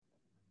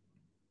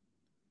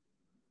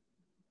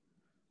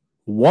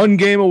One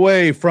game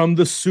away from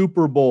the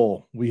Super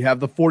Bowl. We have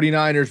the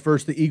 49ers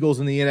versus the Eagles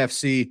in the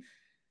NFC,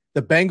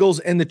 the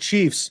Bengals and the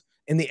Chiefs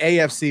in the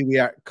AFC. We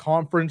are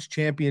conference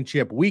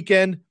championship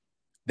weekend.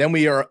 Then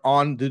we are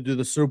on to do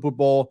the Super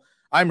Bowl.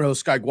 I'm your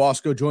host, Sky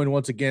Guasco, joined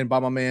once again by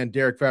my man,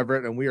 Derek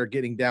Favret, and we are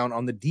getting down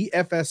on the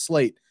DFS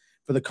slate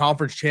for the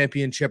conference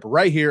championship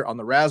right here on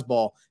the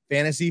Razzball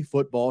Fantasy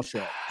Football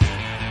Show.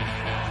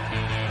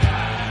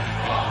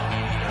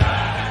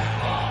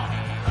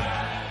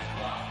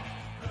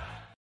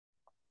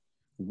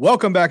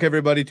 Welcome back,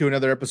 everybody, to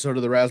another episode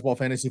of the Razzball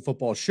Fantasy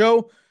Football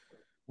Show.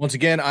 Once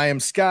again, I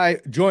am Sky,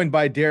 joined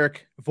by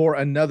Derek for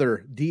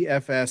another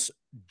DFS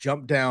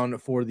jump down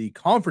for the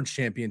conference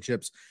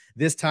championships.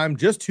 This time,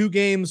 just 2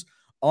 games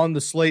on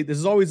the slate. This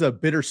is always a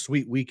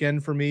bittersweet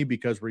weekend for me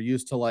because we're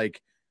used to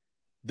like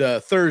the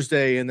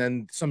Thursday and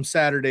then some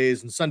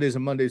Saturdays and Sundays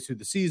and Mondays through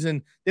the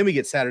season. Then we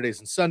get Saturdays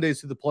and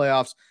Sundays through the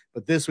playoffs.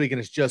 But this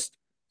weekend is just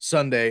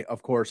Sunday,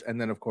 of course, and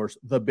then, of course,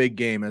 the big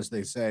game, as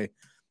they say,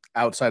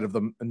 outside of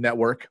the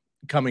network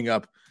coming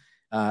up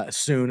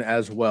soon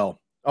as well.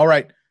 All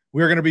right,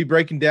 we're going to be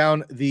breaking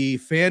down the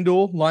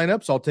FanDuel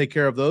lineups. I'll take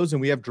care of those, and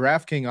we have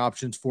DraftKings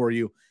options for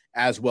you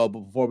as well.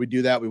 But before we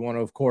do that, we want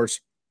to, of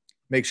course,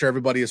 make sure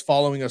everybody is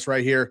following us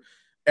right here.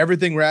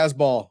 Everything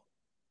Razzball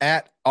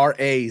at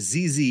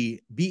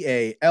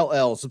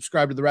RAZZBALL.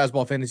 Subscribe to the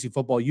Razzball Fantasy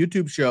Football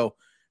YouTube show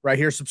right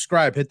here.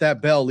 Subscribe, hit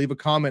that bell, leave a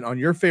comment on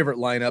your favorite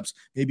lineups,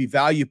 maybe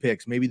value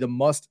picks, maybe the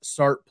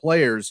must-start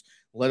players.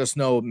 Let us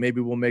know. Maybe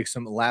we'll make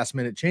some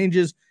last-minute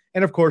changes.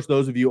 And, of course,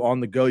 those of you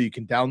on the go, you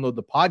can download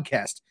the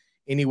podcast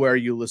anywhere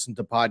you listen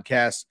to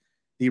podcasts,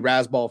 the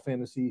Razzball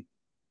Fantasy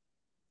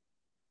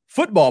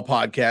Football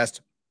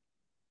Podcast.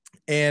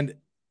 And,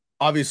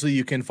 obviously,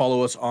 you can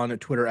follow us on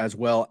Twitter as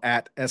well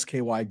at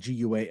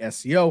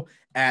SKYGUASCO,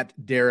 at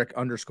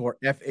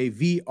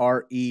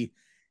Derek_FAVRET.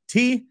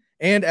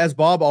 And as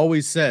Bob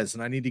always says,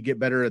 and I need to get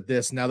better at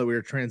this now that we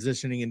are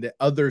transitioning into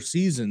other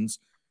seasons,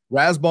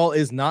 Razzball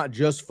is not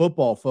just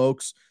football,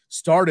 folks.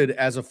 Started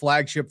as a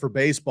flagship for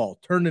baseball,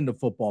 turned into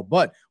football,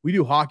 but we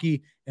do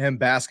hockey and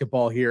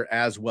basketball here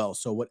as well.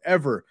 So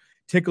whatever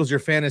tickles your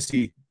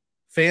fantasy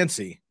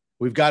fancy,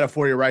 we've got it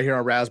for you right here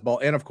on Razzball.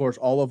 And, of course,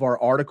 all of our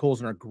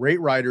articles and our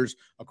great writers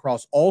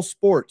across all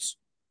sports,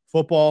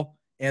 football,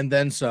 and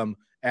then some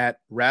at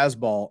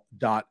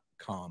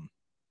razzball.com.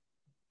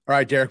 All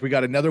right, Derek, we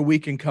got another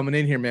weekend coming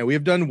in here, man. We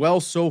have done well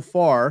so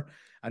far.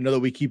 I know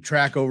that we keep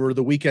track over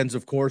the weekends,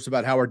 of course,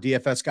 about how our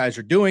DFS guys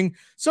are doing.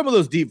 Some of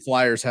those deep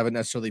flyers haven't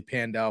necessarily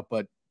panned out,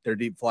 but they're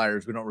deep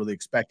flyers. We don't really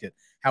expect it.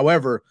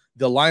 However,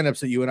 the lineups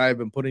that you and I have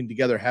been putting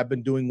together have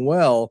been doing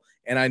well,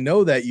 and I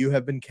know that you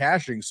have been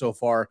cashing so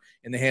far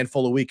in the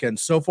handful of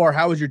weekends. So far,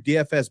 how has your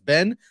DFS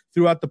been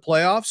throughout the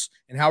playoffs,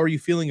 and how are you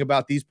feeling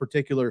about these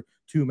particular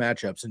 2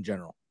 matchups in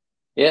general?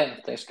 Yeah,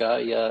 thanks, Guy.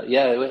 Yeah,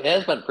 it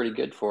has been pretty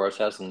good for us,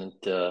 hasn't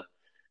it?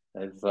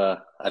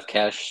 I've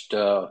cashed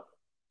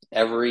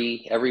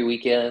every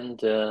weekend.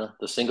 The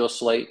single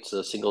slates,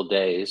 the single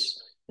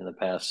days in the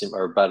past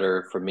are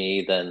better for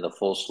me than the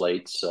full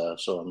slates.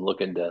 So I'm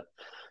looking to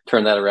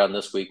turn that around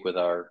this week with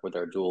our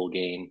dual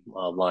game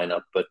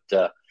lineup. But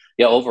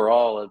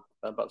overall,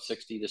 about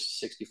 60 to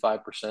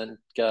 65%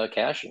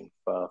 cashing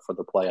for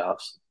the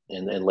playoffs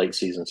in late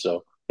season.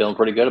 So feeling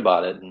pretty good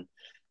about it.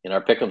 And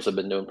our pick'ems have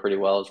been doing pretty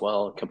well as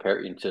well,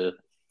 comparing to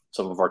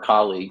some of our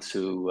colleagues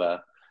who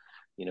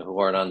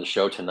aren't on the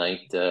show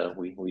tonight.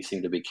 We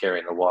seem to be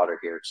carrying the water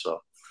here.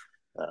 So,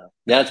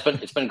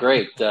 it's been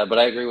great. But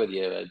I agree with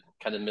you. I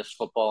kind of miss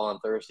football on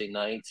Thursday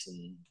nights,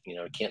 and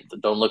can't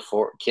look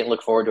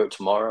forward to it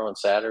tomorrow and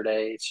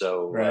Saturday.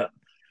 So, right.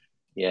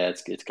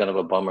 It's kind of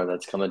a bummer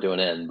that's coming to an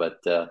end.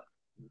 But a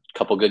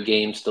couple good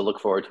games to look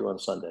forward to on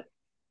Sunday.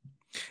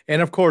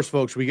 And of course,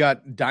 folks, we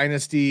got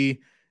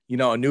Dynasty.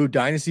 A new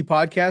Dynasty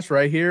podcast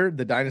right here,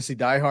 the Dynasty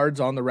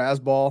Diehards on the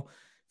Razzball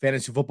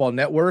Fantasy Football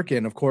Network.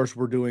 And, of course,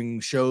 we're doing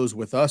shows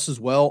with us as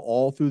well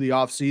all through the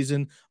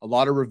offseason. A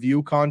lot of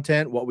review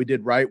content, what we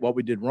did right, what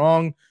we did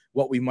wrong,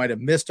 what we might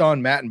have missed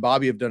on. Matt and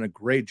Bobby have done a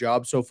great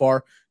job so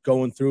far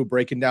going through,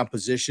 breaking down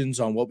positions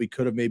on what we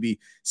could have maybe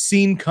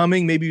seen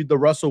coming, maybe the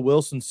Russell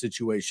Wilson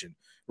situation,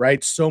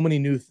 right? So many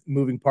new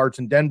moving parts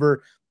in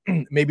Denver,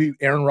 maybe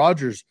Aaron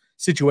Rodgers'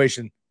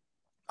 situation.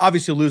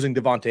 Obviously losing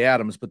Devontae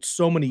Adams, but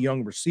so many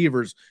young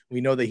receivers.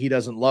 We know that he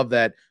doesn't love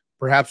that.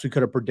 Perhaps we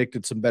could have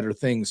predicted some better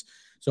things.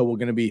 So we're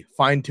going to be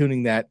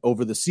fine-tuning that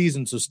over the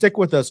season. So stick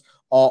with us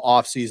all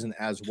offseason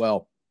as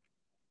well.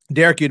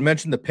 Derek, you had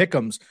mentioned the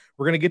pick'ems.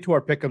 We're going to get to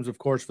our pick'ems, of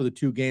course, for the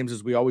 2 games,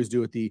 as we always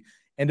do at the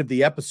end of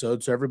the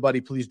episode. So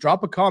everybody, please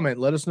drop a comment.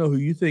 Let us know who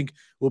you think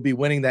will be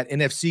winning that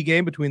NFC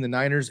game between the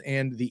Niners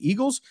and the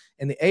Eagles,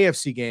 and the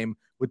AFC game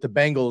with the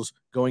Bengals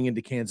going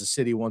into Kansas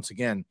City once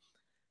again.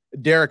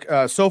 Derek,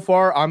 so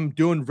far I'm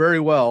doing very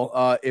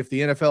well. If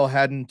the NFL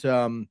hadn't,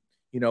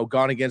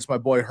 gone against my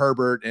boy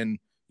Herbert and,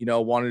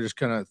 wanted to just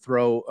kind of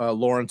throw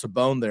Lawrence a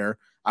bone there,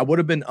 I would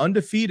have been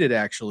undefeated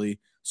actually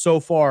so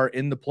far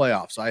in the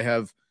playoffs. I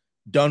have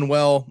done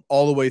well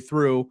all the way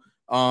through.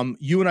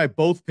 You and I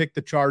both picked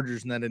the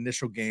Chargers in that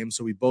initial game,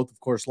 so we both, of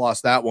course,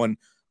 lost that one.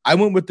 I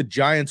went with the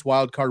Giants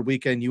wild card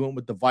weekend. You went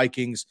with the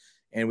Vikings,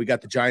 and we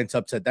got the Giants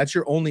upset. That's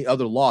your only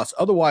other loss.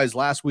 Otherwise,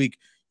 last week,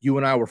 you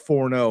and I were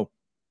 4-0,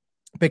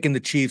 picking the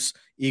Chiefs,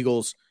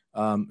 Eagles,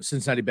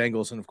 Cincinnati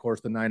Bengals, and of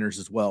course the Niners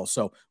as well.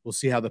 So we'll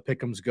see how the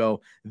pick'ems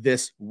go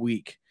this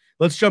week.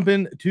 Let's jump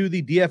into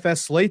the DFS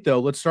slate, though.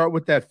 Let's start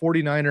with that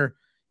 49er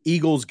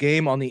Eagles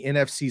game on the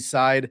NFC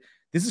side.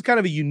 This is kind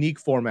of a unique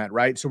format,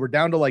 right? So we're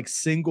down to like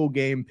single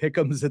game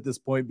pick'ems at this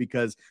point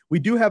because we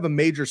do have a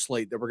major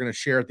slate that we're going to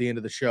share at the end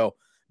of the show,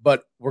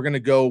 but we're going to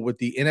go with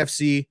the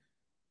NFC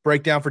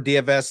breakdown for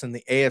DFS and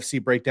the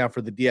AFC breakdown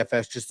for the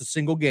DFS, just a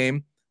single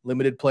game,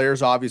 limited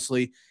players,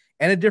 obviously,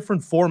 and a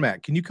different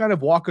format. Can you kind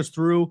of walk us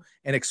through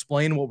and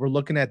explain what we're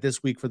looking at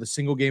this week for the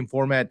single game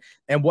format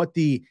and what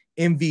the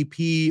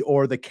MVP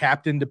or the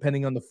captain,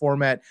 depending on the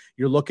format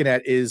you're looking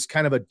at, is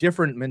kind of a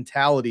different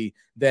mentality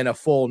than a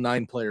full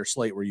 9-player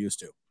slate we're used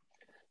to?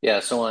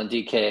 Yeah, so on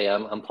DK,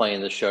 I'm playing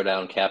the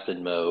showdown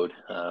captain mode,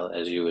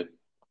 as you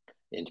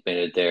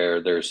intimated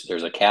there.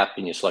 There's a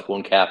captain. You select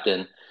one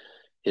captain.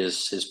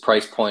 His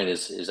price point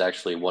is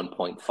actually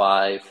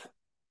 1.5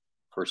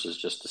 versus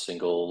just a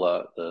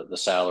single the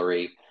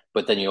salary.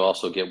 But then you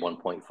also get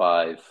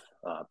 1.5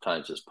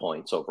 times his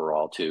points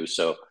overall too.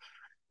 So a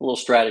little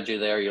strategy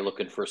there. You're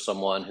looking for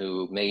someone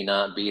who may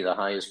not be the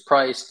highest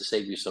price to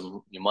save you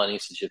some money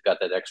since you've got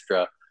that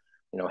extra,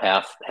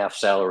 half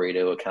salary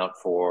to account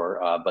for,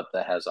 but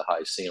that has a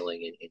high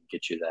ceiling and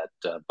get you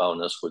that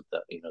bonus with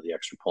the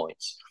extra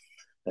points.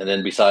 And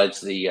then besides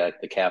the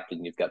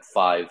captain, you've got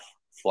 5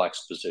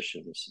 flex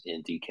positions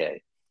in DK.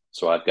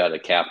 So I've got a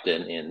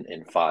captain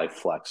and 5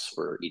 flex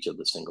for each of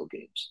the single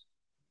games.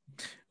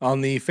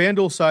 On the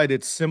FanDuel side,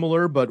 it's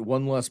similar, but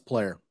one less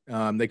player.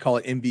 They call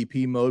it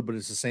MVP mode, but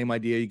it's the same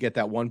idea. You get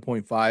that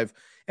 1.5.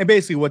 And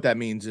basically what that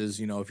means is,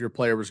 if your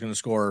player was going to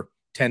score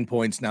 10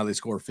 points, now they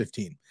score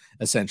 15,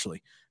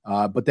 essentially.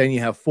 But then you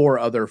have 4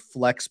 other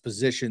flex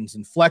positions,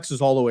 and flex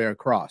is all the way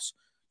across.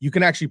 You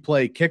can actually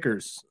play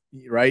kickers,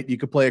 right? You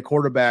could play a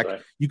quarterback.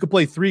 Right. You could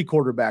play 3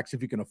 quarterbacks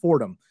if you can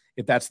afford them,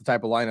 if that's the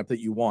type of lineup that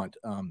you want.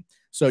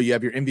 So you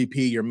have your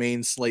MVP, your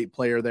main slate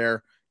player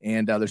there.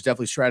 And there's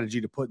definitely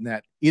strategy to putting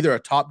that either a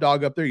top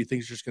dog up there you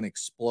think is just going to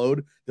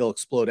explode. They'll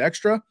explode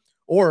extra.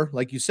 Or,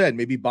 like you said,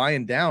 maybe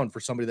buying down for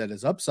somebody that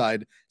is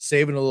upside,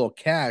 saving a little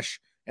cash,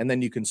 and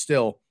then you can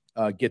still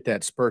get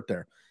that spurt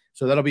there.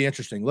 So that'll be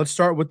interesting. Let's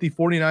start with the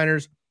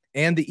 49ers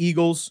and the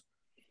Eagles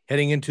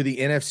heading into the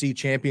NFC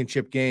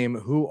Championship game.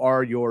 Who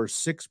are your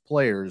 6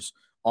 players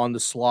on the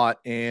slot?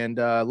 And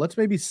let's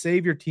maybe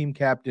save your team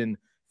captain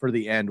for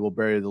the end. We'll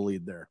bury the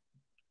lead there.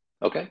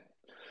 Okay.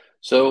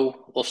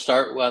 So we'll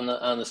start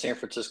on the San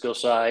Francisco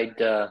side.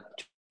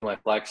 My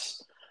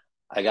flex,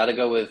 I got to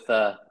go with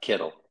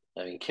Kittle.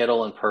 I mean,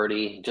 Kittle and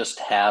Purdy just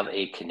have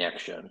a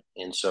connection,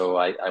 and so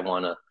I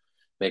want to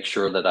make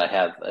sure that I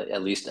have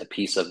at least a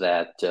piece of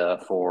that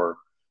for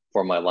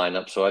my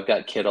lineup. So I've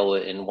got Kittle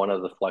in one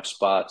of the flex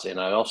spots, and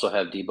I also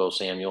have Deebo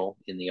Samuel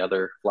in the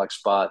other flex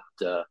spot.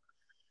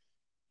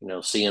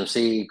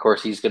 CMC, of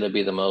course, he's going to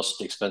be the most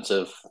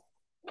expensive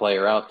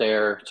player out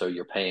there, so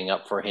you're paying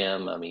up for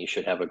him. I mean, you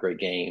should have a great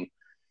game.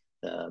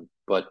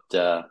 But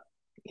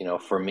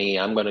for me,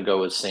 I'm going to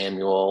go with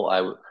Samuel.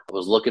 I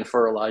was looking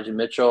for Elijah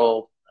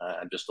Mitchell.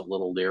 I'm just a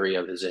little leery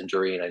of his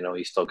injury, and I know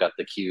he's still got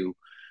the Q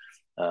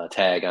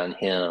tag on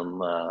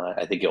him.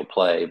 I think he'll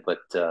play, but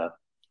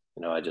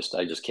I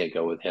just can't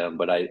go with him.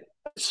 But I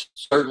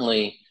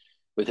certainly,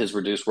 with his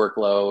reduced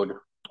workload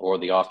or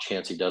the off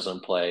chance he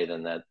doesn't play,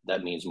 then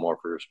that means more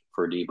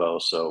for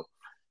Deebo. So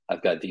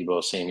I've got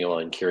Deebo Samuel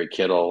and Kerry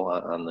Kittle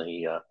on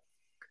the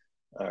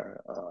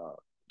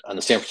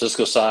San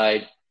Francisco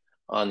side.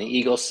 On the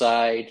Eagles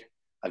side,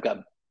 I've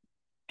got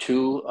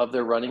 2 of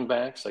their running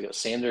backs. I got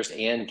Sanders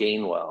and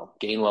Gainwell.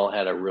 Gainwell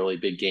had a really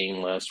big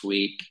game last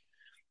week.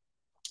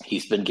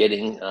 He's been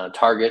getting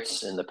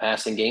targets in the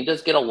passing game.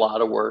 Does get a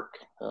lot of work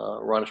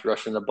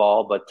rushing the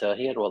ball, but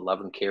he had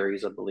 11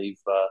 carries, I believe,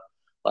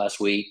 last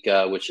week,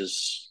 which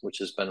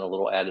has been a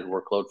little added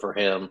workload for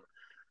him.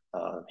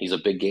 He's a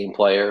big game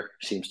player,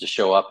 seems to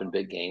show up in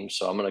big games.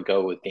 So I'm going to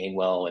go with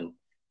Gainwell, and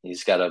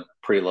he's got a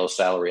pretty low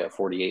salary at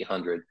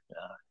 $4,800.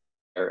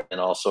 And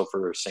also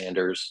for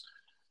Sanders,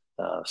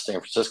 San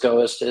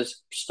Francisco is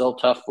still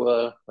tough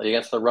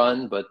against the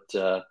run, but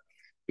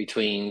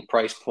between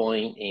price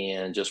point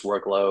and just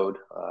workload,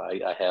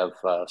 I have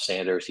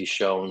Sanders. He's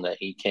shown that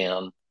he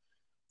can,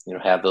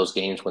 have those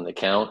games when they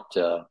count.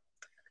 And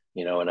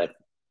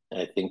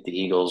I think the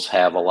Eagles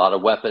have a lot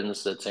of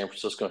weapons that San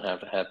Francisco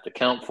have to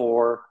count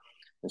for,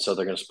 and so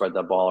they're going to spread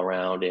that ball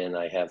around. And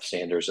I have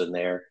Sanders in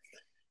there.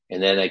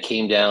 And then I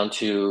came down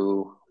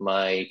to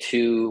my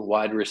 2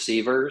 wide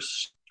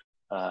receivers,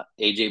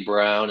 A.J.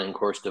 Brown and, of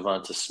course,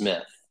 Devonta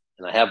Smith.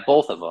 And I have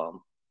both of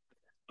them,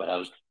 but I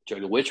was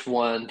trying to which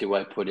one do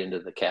I put into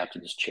the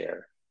captain's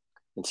chair?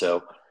 And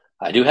so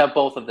I do have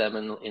both of them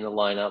in the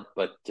lineup,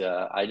 but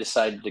I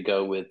decided to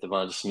go with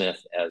Devonta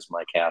Smith as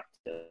my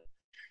captain.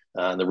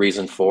 The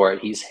reason for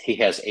it, he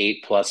has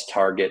 8+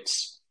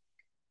 targets,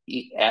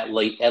 at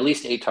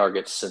least 8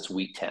 targets since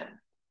week 10.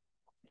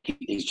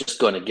 he's just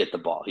going to get the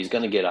ball. He's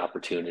going to get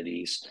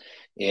opportunities.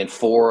 In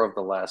 4 of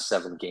the last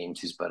 7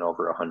 games, he's been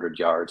over 100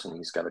 yards, and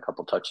he's got a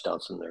couple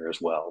touchdowns in there as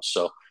well.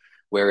 So,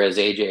 whereas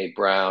AJ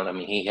Brown, I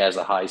mean, he has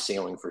a high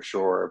ceiling for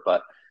sure,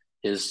 but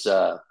his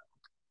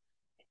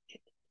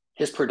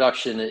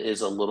production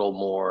is a little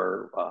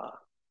more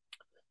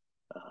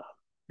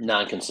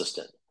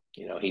non-consistent.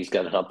 He's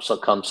got to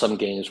come some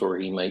games where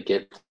he might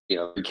get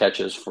 3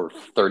 catches for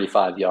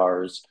 35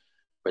 yards,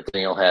 but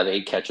then he'll have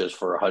 8 catches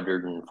for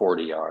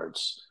 140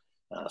 yards.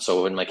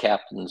 So in my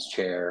captain's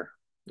chair,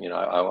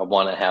 I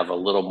want to have a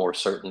little more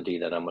certainty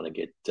that I'm going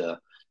to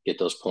get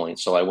those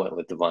points. So I went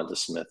with Devonta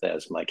Smith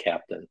as my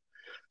captain.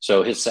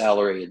 So his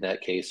salary in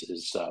that case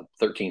is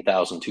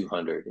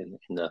 $13,200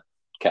 in the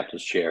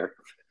captain's chair.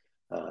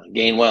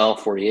 Gainwell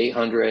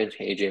 4,800,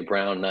 AJ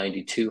Brown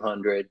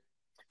 9,200,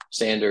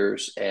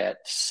 Sanders at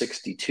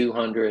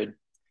 6,200,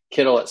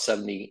 Kittle at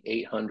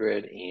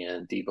 7,800,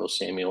 and Deebo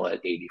Samuel at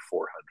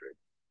 8,400.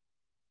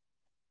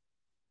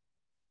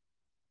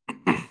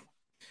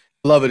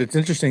 Love it. It's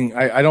interesting.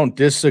 I don't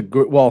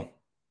disagree. Well,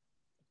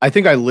 I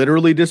think I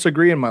literally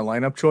disagree in my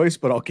lineup choice,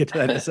 but I'll get to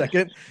that in a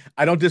second.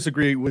 I don't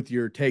disagree with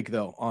your take,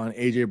 though, on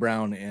A.J.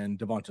 Brown and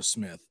Devonta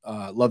Smith.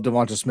 Love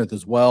Devonta Smith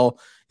as well.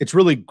 It's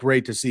really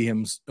great to see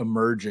him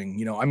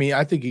emerging. I mean,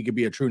 I think he could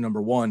be a true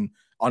number one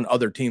on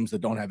other teams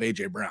that don't have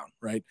A.J. Brown,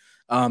 right?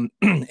 And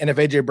if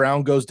A.J.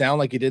 Brown goes down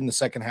like he did in the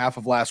second half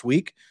of last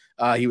week,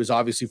 he was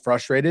obviously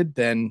frustrated,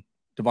 then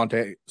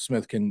Devonta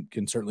Smith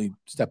can certainly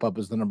step up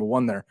as the number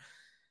one there.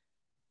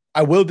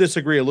 I will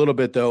disagree a little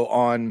bit, though,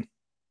 on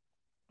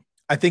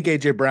I think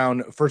A.J.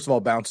 Brown, first of all,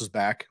 bounces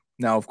back.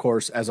 Now, of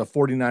course, as a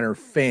 49er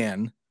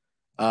fan,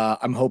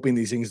 I'm hoping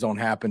these things don't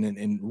happen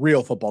in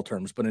real football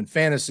terms, but in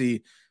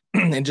fantasy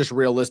and just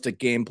realistic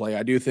gameplay,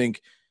 I do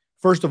think,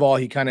 first of all,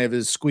 he kind of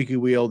is squeaky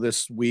wheel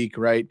this week,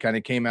 right? Kind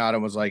of came out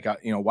and was like,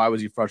 why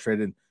was he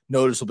frustrated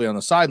noticeably on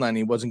the sideline?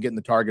 He wasn't getting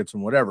the targets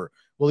and whatever.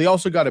 Well, he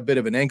also got a bit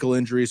of an ankle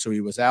injury, so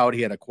he was out.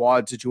 He had a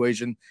quad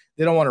situation.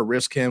 They don't want to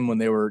risk him when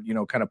they were,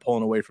 kind of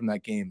pulling away from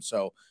that game.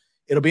 So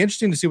it'll be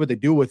interesting to see what they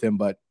do with him,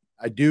 but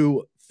I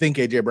do think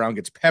A.J. Brown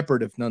gets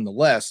peppered. If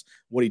nonetheless,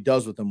 what he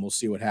does with him, we'll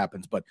see what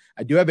happens. But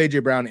I do have A.J.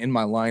 Brown in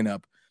my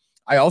lineup.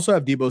 I also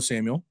have Deebo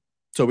Samuel.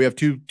 So we have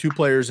two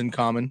players in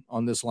common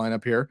on this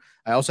lineup here.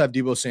 I also have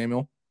Deebo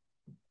Samuel.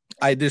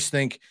 I just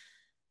think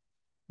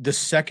the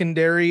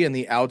secondary and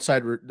the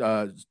outside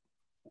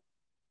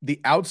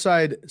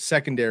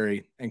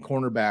secondary and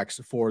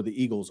cornerbacks for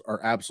the Eagles are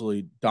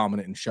absolutely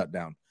dominant and shut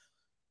down.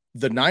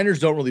 The Niners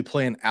don't really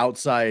play an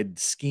outside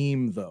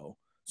scheme, though.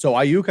 So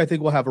Ayuk, I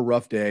think, will have a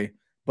rough day.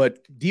 But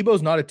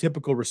Deebo's not a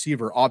typical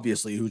receiver,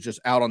 obviously, who's just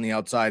out on the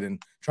outside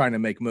and trying to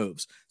make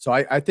moves. So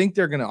I think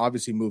they're going to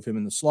obviously move him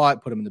in the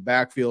slot, put him in the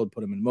backfield,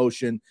 put him in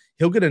motion.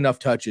 He'll get enough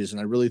touches,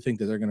 and I really think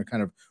that they're going to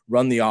kind of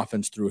run the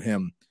offense through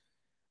him.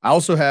 I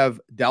also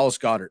have Dallas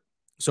Goedert.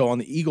 So on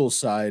the Eagles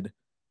side,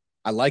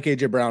 I like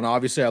A.J. Brown.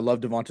 Obviously, I love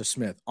Devonta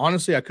Smith.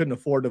 Honestly, I couldn't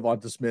afford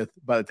Devonta Smith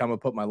by the time I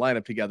put my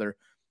lineup together.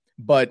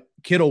 But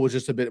Kittle was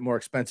just a bit more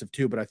expensive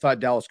too. But I thought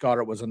Dallas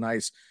Goedert was a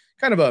nice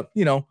kind of a,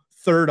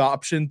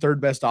 third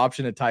best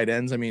option at tight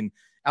ends. I mean,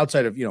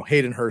 outside of,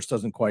 Hayden Hurst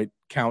doesn't quite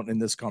count in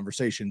this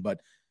conversation, but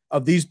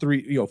of these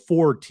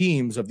 4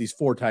 teams of these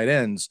 4 tight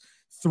ends,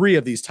 3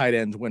 of these tight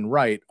ends, when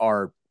right,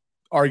 are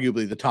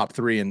arguably the top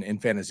 3 in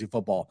fantasy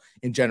football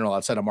in general,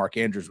 outside of Mark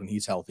Andrews when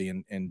he's healthy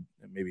and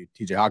maybe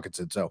TJ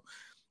Hawkinson. So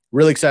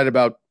really excited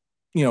about,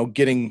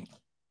 getting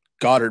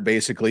Goddard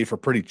basically for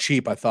pretty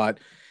cheap, I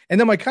thought. And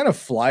then my kind of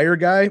flyer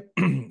guy,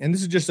 and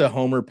this is just a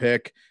homer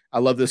pick. I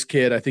love this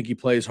kid. I think he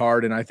plays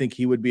hard, and I think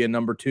he would be a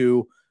number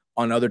 2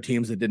 on other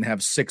teams that didn't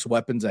have 6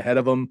 weapons ahead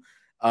of him.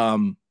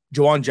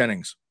 Juwan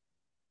Jennings,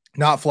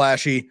 not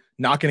flashy,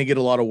 not going to get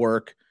a lot of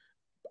work.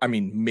 I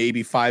mean,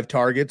 maybe 5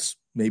 targets,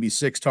 maybe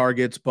 6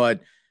 targets,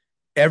 but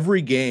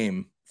every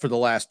game for the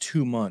last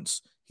 2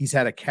 months, he's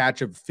had a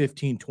catch of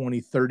 15,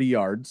 20, 30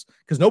 yards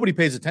because nobody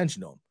pays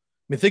attention to him.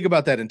 I mean, think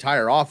about that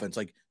entire offense.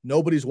 Like,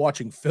 nobody's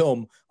watching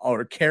film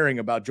or caring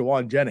about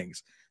Juwan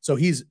Jennings. So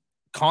he's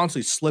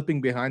constantly slipping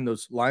behind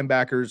those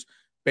linebackers,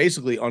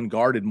 basically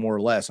unguarded more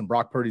or less. And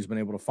Brock Purdy's been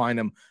able to find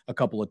him a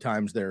couple of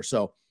times there.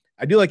 So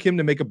I do like him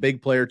to make a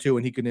big play or two,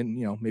 and he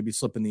can, maybe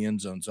slip in the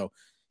end zone. So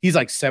he's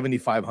like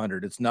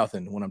 7,500. It's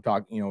nothing when I'm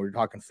talking, we're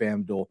talking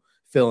FanDuel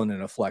filling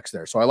in a flex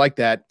there. So I like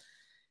that.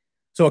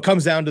 So it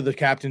comes down to the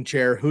captain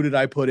chair. Who did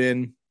I put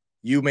in?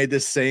 You made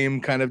this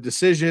same kind of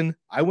decision.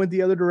 I went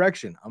the other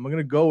direction. I'm going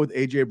to go with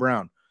A.J.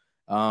 Brown.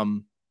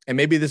 And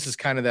maybe this is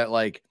kind of that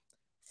like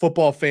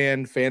football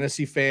fan,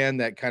 fantasy fan,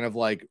 that kind of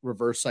like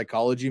reverse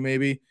psychology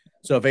maybe.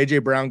 So if A.J.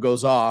 Brown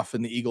goes off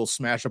and the Eagles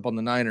smash up on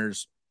the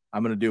Niners,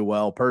 I'm going to do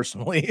well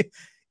personally.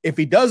 If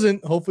he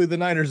doesn't, hopefully the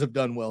Niners have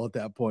done well at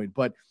that point.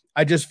 But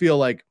I just feel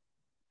like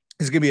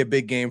it's going to be a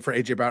big game for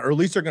A.J. Brown, or at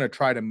least they're going to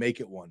try to make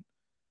it one,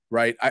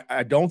 right?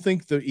 I don't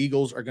think the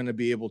Eagles are going to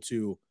be able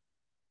to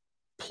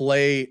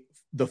play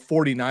the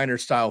 49ers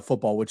style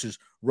football, which is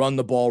run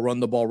the ball, run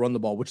the ball, run the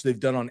ball, which they've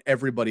done on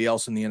everybody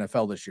else in the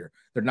NFL this year.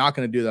 They're not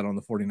going to do that on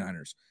the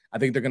 49ers. I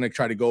think they're going to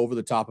try to go over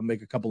the top and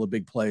make a couple of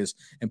big plays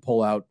and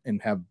pull out and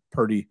have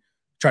Purdy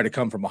try to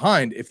come from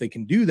behind. If they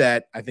can do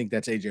that, I think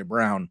that's A.J.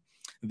 Brown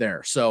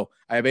there. So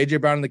I have A.J.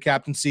 Brown in the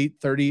captain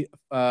seat,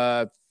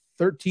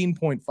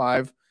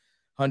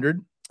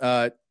 13.500.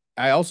 I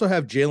also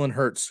have Jalen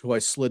Hurts, who I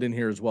slid in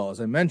here as well. As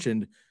I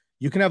mentioned,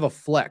 you can have a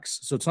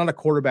flex. So it's not a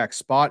quarterback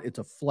spot, it's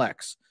a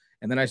flex.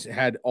 And then I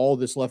had all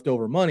this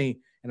leftover money,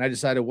 and I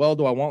decided, well,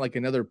 do I want like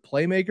another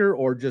playmaker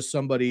or just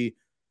somebody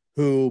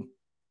who,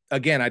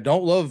 again, I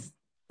don't love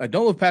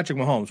Patrick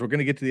Mahomes. We're going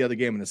to get to the other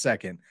game in a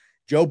second.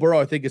 Joe Burrow,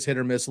 I think, is hit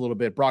or miss a little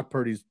bit. Brock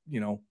Purdy's,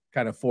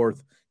 kind of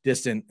fourth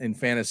distant in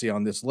fantasy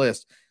on this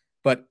list.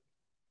 But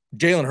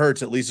Jalen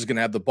Hurts at least is going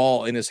to have the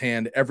ball in his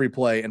hand every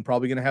play and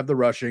probably going to have the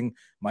rushing,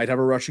 might have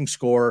a rushing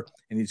score,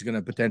 and he's going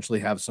to potentially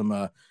have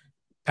some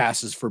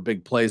passes for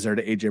big plays there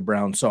to A.J.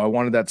 Brown. So I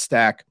wanted that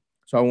stack.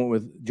 So I went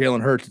with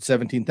Jalen Hurts at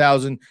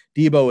 17,000,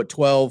 Debo at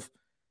 12,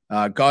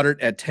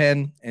 Goddard at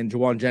 10, and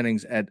Juwan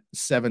Jennings at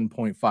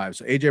 7.5.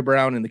 So A.J.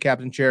 Brown in the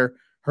captain chair,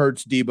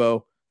 Hurts,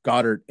 Debo,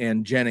 Goddard,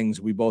 and Jennings.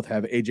 We both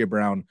have A.J.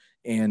 Brown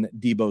and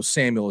Debo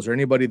Samuel. Is there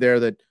anybody there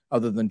that,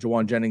 other than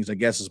Juwan Jennings, I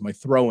guess is my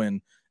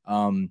throw-in?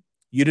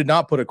 You did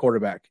not put a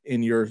quarterback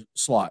in your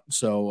slot.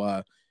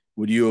 So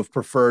would you have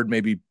preferred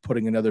maybe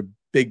putting another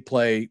big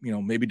play,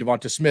 maybe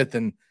Devonta Smith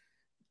and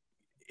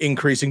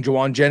increasing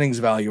Juwan Jennings'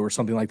 value or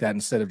something like that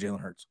instead of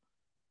Jalen Hurts?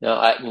 No,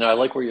 I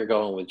like where you're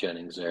going with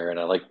Jennings there, and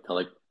I like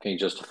can you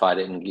justified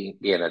it and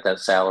again at that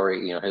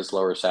salary, his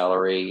lower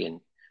salary, and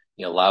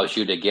allows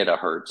you to get a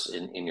Hurts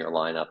in your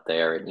lineup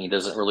there, and he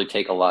doesn't really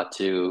take a lot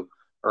to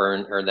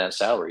earn that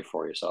salary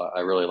for you. So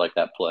I really like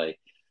that play.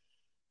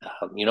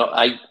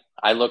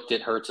 I looked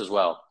at Hurts as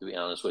well, to be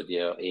honest with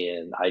you,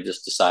 and I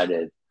just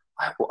decided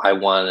I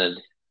wanted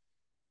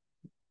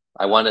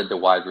the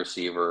wide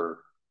receiver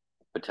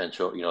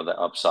potential, the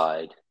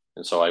upside.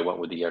 And so I went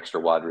with the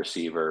extra wide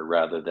receiver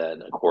rather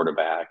than a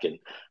quarterback. And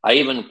I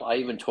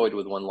even toyed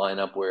with one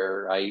lineup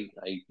where I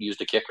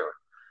used a kicker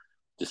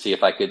to see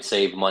if I could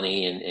save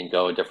money and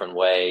go a different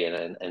way. And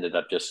I ended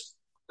up just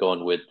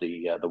going with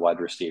the wide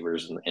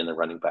receivers and the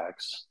running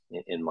backs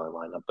in my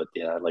lineup. But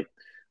yeah,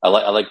 I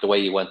like the way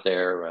you went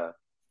there.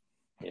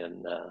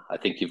 And I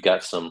think you've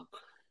got some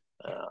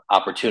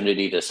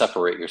opportunity to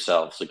separate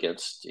yourselves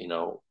against,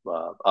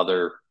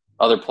 other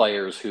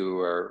players who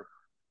are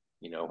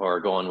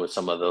going with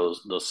some of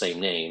those same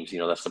names.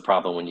 That's the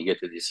problem when you get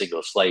to these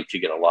single slates.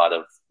 You get a lot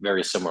of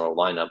very similar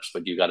lineups,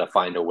 but you got to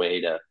find a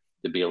way to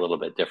be a little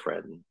bit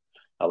different. And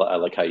I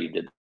like how you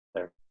did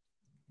there.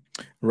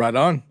 Right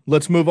on.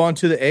 Let's move on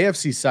to the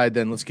AFC side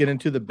then. Let's get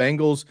into the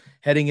Bengals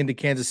heading into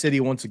Kansas City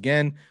once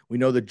again. We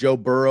know that Joe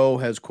Burrow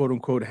has, quote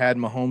unquote, had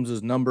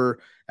Mahomes' number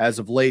as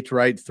of late,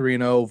 right?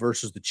 3-0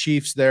 versus the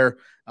Chiefs there.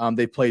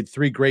 They played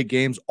 3 great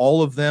games,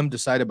 all of them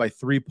decided by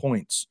 3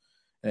 points.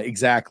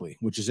 Exactly,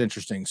 which is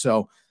interesting.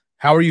 So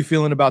how are you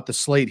feeling about the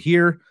slate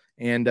here?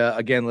 And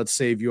again, let's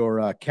save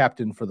your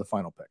captain for the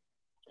final pick.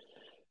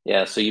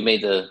 Yeah, so you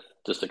made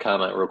just a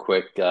comment real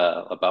quick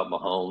about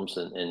Mahomes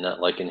and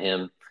not liking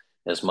him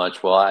as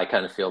much. Well, I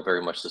kind of feel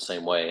very much the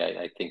same way.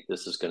 I think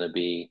this is going to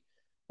be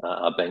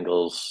a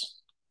Bengals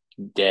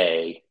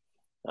day.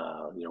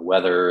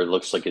 Weather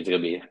looks like it's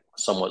going to be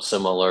somewhat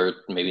similar,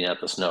 maybe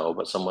not the snow,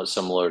 but somewhat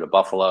similar to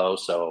Buffalo.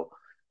 So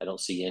I don't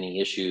see any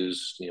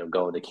issues,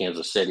 going to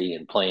Kansas City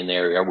and playing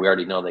there. We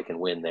already know they can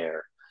win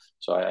there.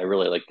 So I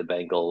really like the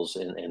Bengals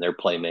and their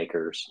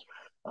playmakers.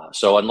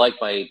 So unlike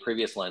my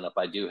previous lineup,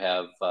 I do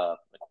have a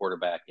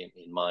quarterback in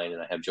mind,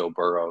 and I have Joe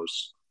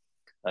Burrows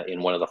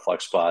in one of the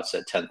flex spots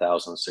at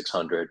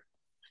 10,600.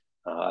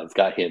 I've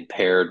got him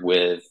paired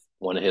with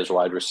one of his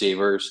wide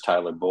receivers,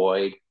 Tyler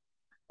Boyd,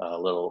 a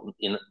little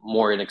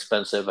more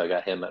inexpensive. I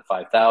got him at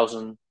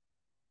 5,000.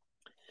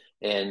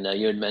 And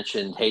you had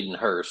mentioned Hayden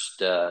Hurst.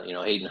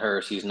 Hayden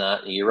Hurst, he's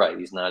not, you're right,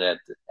 he's not at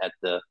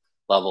the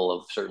level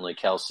of certainly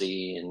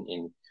Kelsey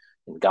and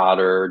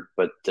Goddard,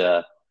 but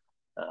I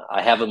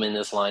have him in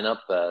this lineup.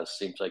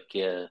 Seems like,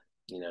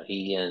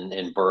 he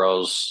and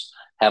Burrows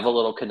have a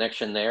little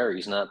connection there.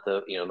 He's not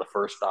the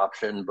first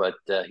option, but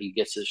he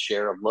gets his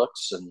share of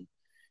looks, and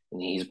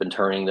he's been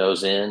turning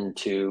those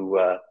into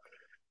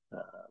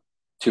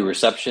 2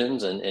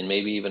 receptions and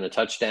maybe even a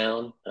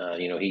touchdown.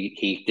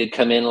 He did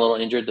come in a little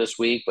injured this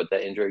week, but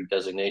that injury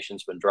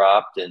designation's been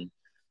dropped. And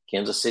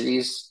Kansas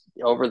City's,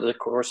 over the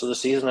course of the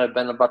season, I've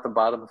been about the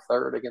bottom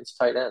third against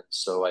tight ends.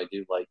 So I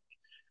do like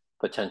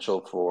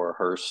potential for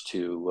Hurst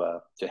to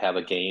have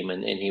a game,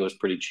 and he was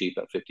pretty cheap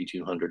at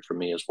 5,200 for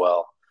me as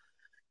well.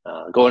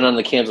 Going on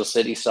the Kansas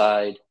City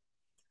side,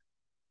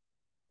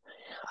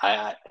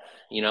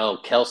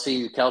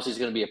 Kelsey's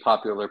going to be a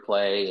popular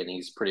play, and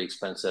he's pretty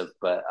expensive,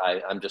 but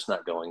I'm just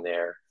not going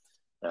there.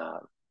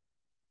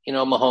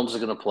 Mahomes is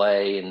going to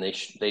play, and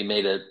they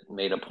made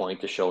a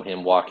point to show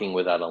him walking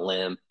without a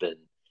limp, and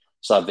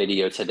saw a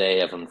video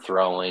today of him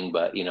throwing,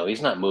 but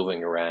he's not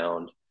moving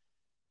around.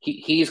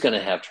 He's going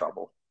to have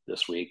trouble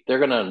this week. They're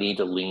going to need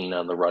to lean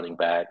on the running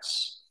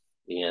backs,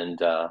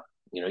 and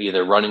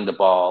either running the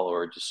ball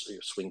or just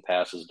swing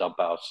passes, dump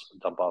offs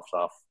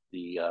off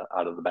the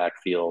out of the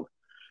backfield.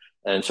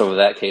 And so in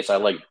that case, I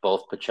like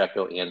both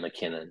Pacheco and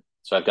McKinnon.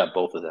 So I've got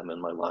both of them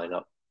in my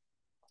lineup.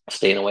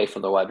 Staying away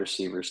from the wide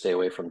receivers, stay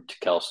away from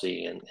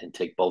Kelsey, and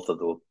take both of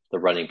the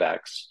running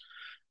backs.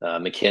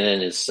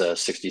 McKinnon is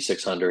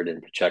 6,600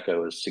 and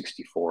Pacheco is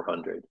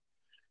 6,400.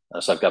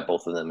 So I've got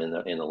both of them in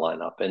the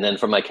lineup. And then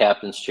for my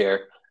captain's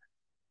chair,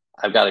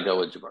 I've got to go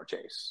with Ja'Marr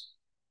Chase.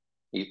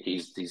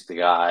 He's the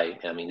guy.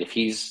 I mean,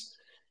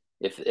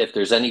 if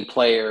there's any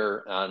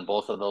player on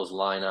both of those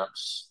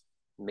lineups,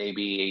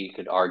 maybe you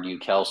could argue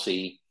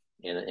Kelsey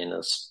in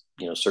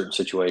a certain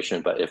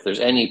situation. But if there's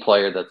any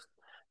player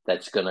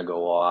that's going to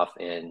go off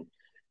and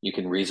you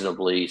can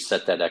reasonably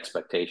set that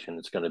expectation,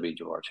 it's going to be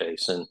Ja'Marr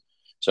Chase. And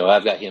so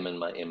I've got him in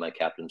my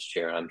captain's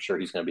chair. I'm sure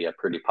he's going to be a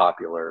pretty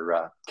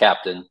popular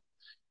captain,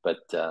 but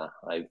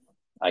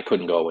I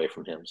couldn't go away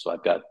from him. So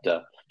I've got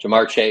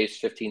Ja'Marr Chase,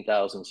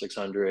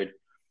 15,600.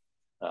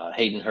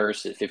 Hayden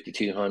Hurst at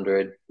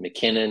 5,200.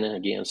 McKinnon,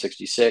 again,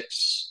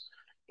 66.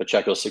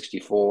 Pacheco,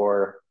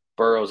 64.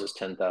 Burrows is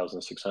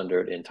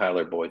 10,600. And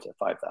Tyler Boyd's at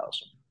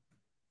 5,000.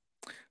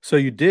 So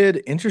you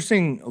did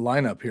interesting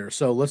lineup here.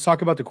 So let's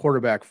talk about the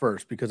quarterback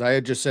first, because I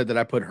had just said that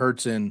I put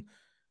Hurts in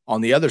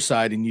on the other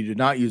side and you did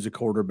not use a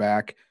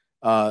quarterback.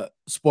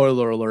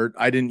 Spoiler alert,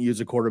 I didn't use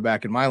a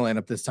quarterback in my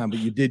lineup this time, but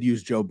you did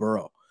use Joe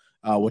Burrow,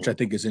 which I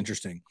think is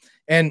interesting.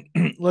 And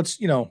let's,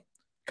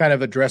 kind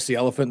of address the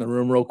elephant in the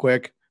room real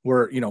quick.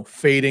 We're,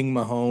 fading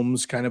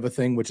Mahomes kind of a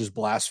thing, which is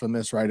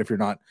blasphemous, right? If you're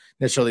not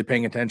necessarily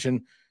paying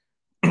attention.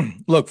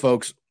 Look,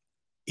 folks,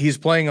 he's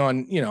playing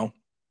on,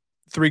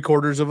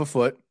 3/4 of a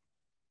foot.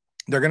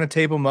 They're going to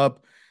tape him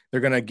up.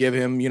 They're going to give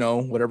him,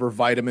 whatever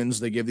vitamins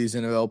they give these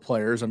NFL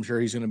players. I'm sure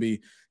he's going to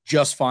be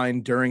just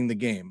fine during the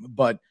game.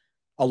 But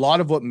a lot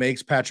of what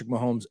makes Patrick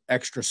Mahomes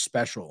extra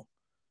special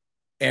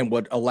and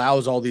what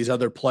allows all these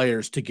other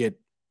players to get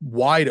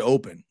wide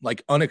open,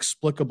 like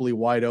inexplicably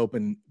wide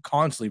open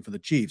constantly for the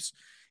Chiefs,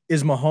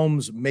 is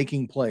Mahomes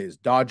making plays,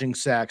 dodging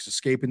sacks,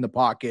 escaping the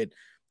pocket,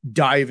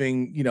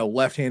 diving,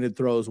 left-handed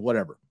throws,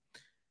 whatever.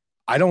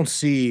 I don't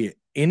see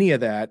any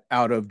of that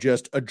out of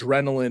just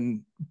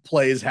adrenaline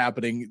plays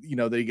happening,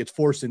 that he gets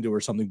forced into or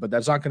something, but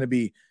that's not going to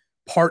be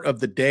part of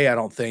the day, I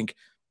don't think.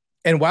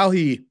 And while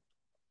if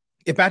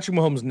Patrick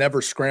Mahomes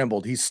never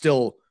scrambled, he's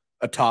still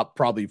a top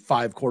probably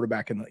 5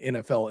 quarterback in the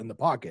NFL in the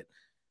pocket,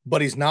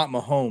 but he's not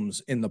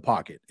Mahomes in the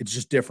pocket. It's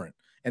just different.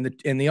 And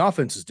the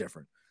offense is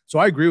different. So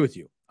I agree with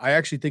you. I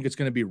actually think it's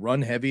going to be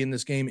run heavy in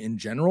this game in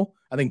general.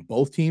 I think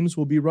both teams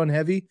will be run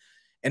heavy.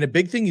 And a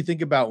big thing you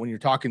think about when you're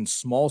talking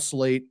small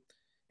slate,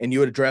 and you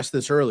had addressed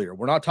this earlier,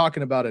 we're not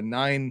talking about a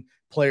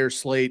 9-player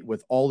slate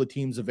with all the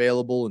teams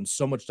available and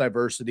so much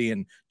diversity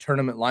and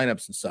tournament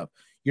lineups and stuff.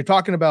 You're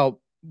talking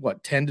about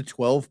 10 to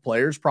 12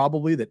 players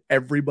probably that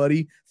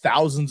everybody,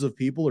 thousands of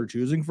people are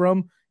choosing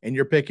from, and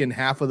you're picking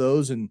half of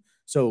those. And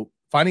so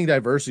finding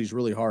diversity is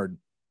really hard.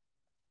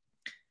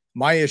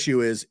 My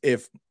issue is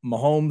if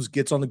Mahomes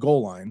gets on the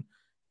goal line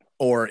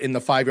or in the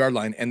 5-yard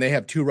line and they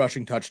have 2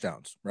 rushing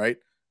touchdowns, right?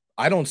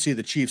 I don't see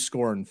the Chiefs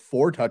scoring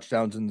 4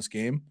 touchdowns in this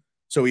game.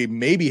 So he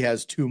maybe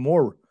has 2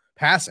 more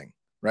passing,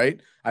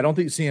 right? I don't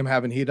think you see him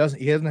having, he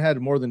hasn't had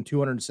more than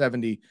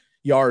 270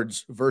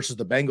 yards versus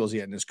the Bengals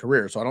yet in his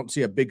career. So I don't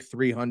see a big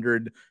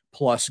 300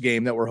 plus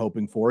game that we're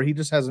hoping for. He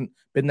just hasn't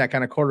been that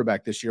kind of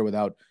quarterback this year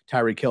without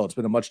Tyreek Hill. It's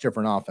been a much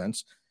different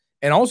offense.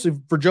 And also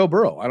for Joe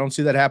Burrow, I don't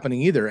see that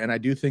happening either. And I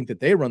do think that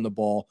they run the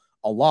ball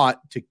a lot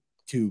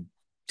to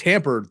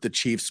tamper the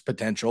Chiefs'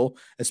 potential,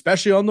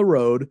 especially on the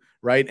road,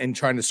 right? And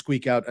trying to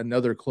squeak out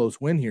another close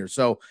win here.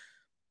 So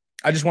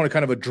I just want to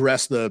kind of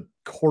address the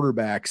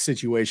quarterback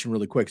situation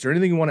really quick. Is there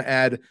anything you want to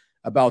add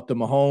about the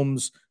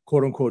Mahomes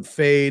quote unquote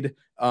fade?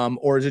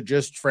 Or is it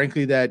just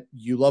frankly that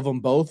you love them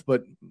both,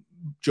 but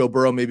Joe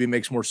Burrow maybe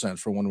makes more sense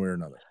for one way or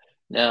another?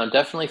 No,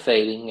 definitely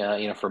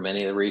fading, for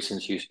many of the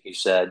reasons you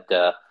said.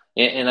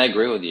 And I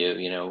agree with you.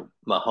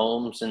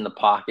 Mahomes in the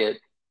pocket,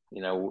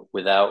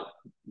 without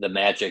the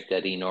magic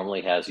that he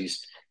normally has,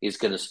 he's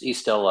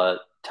still a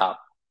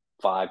top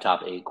 5,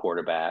 top 8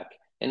 quarterback,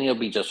 and he'll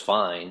be just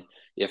fine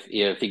if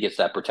he gets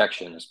that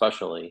protection,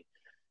 especially.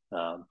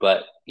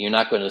 But you're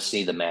not going to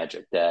see the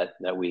magic that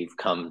we've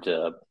come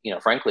to,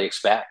 frankly,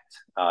 expect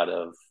out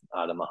of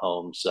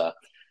Mahomes.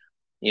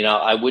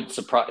 It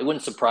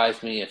wouldn't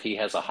surprise me if he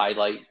has a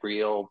highlight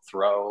reel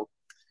throw,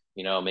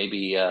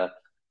 maybe a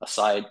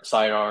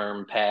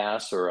sidearm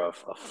pass or a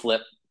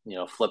flip,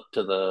 flip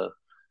to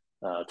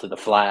the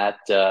flat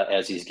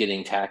as he's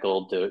getting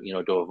tackled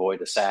to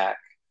avoid a sack.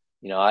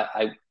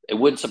 It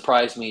wouldn't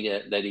surprise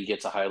me that he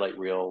gets a highlight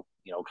reel,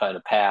 kind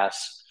of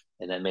pass,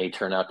 and that may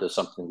turn out to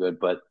something good.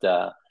 But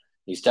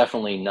he's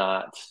definitely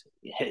not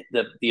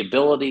the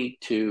ability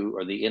to,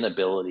 or the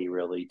inability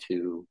really,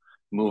 to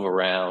move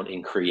around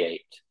and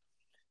create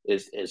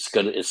is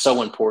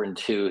so important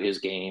to his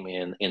game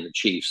in the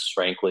Chiefs,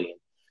 frankly.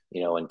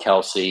 And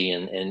Kelsey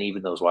and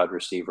even those wide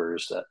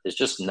receivers, it's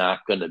just not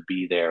going to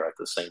be there at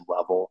the same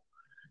level.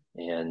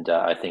 And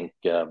I think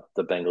the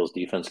Bengals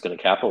defense is going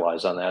to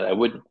capitalize on that.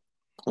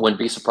 Wouldn't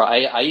be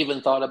surprised. I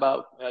even thought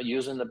about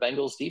using the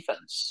Bengals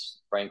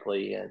defense,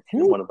 frankly, in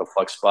one of the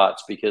flex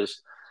spots,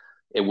 because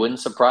it wouldn't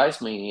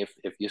surprise me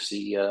if you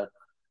see a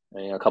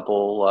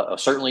couple,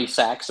 certainly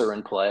sacks are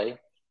in play,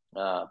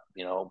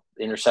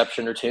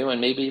 interception or two,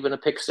 and maybe even a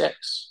pick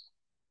six.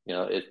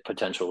 It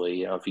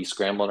potentially, if he's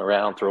scrambling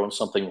around, throwing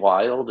something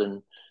wild,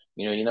 and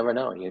you never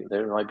know.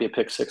 There might be a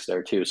pick six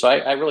there too. So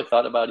I really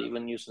thought about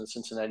even using the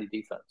Cincinnati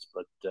defense,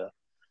 but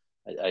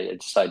I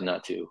decided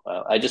not to.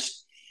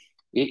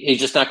 He's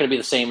just not going to be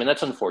the same, and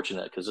that's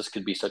unfortunate because this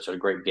could be such a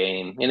great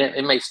game, and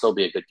it may still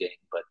be a good game.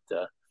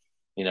 But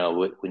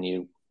when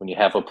you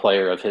have a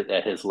player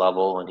at his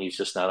level and he's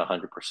just not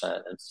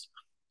 100%, it's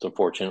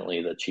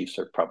unfortunately the Chiefs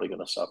are probably going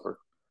to suffer.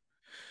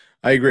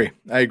 I agree.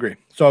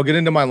 So I'll get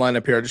into my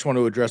lineup here. I just want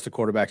to address the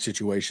quarterback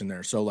situation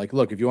there. So,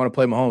 look, if you want to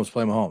play Mahomes,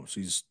 play Mahomes.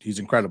 He's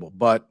incredible.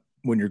 But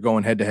when you're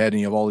going head to head and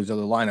you have all these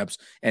other lineups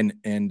and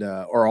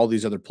or all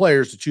these other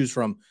players to choose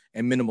from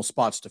and minimal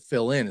spots to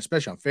fill in,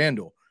 especially on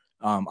FanDuel,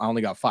 I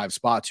only got 5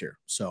 spots here.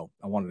 So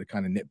I wanted to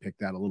kind of nitpick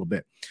that a little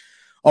bit.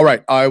 All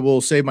right, I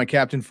will save my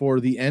captain for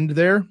the end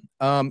there.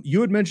 You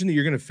had mentioned that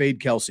you're going to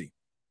fade Kelsey.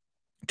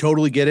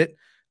 Totally get it.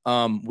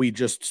 We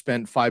just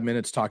spent 5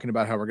 minutes talking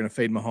about how we're going to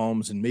fade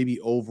Mahomes and maybe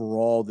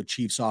overall the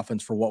Chiefs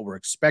offense for what we're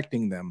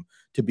expecting them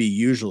to be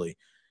usually.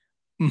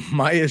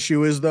 My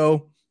issue is,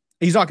 though,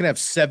 he's not going to have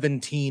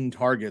 17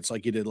 targets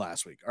like he did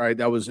last week. All right.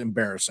 That was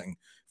embarrassing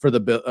for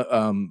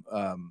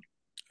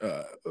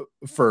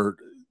for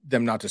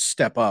them not to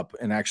step up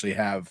and actually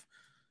have,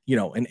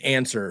 an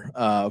answer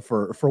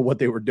for what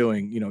they were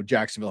doing.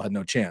 Jacksonville had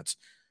no chance.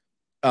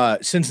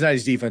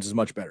 Cincinnati's defense is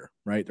much better,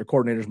 right? Their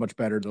coordinator is much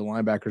better. The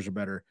linebackers are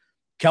better.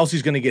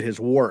 Kelsey's going to get his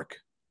work,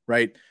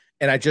 right?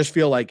 And I just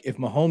feel like if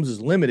Mahomes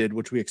is limited,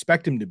 which we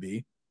expect him to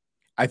be,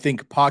 I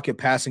think pocket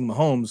passing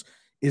Mahomes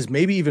is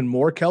maybe even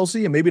more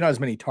Kelsey and maybe not as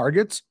many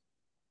targets,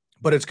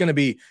 but it's going to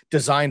be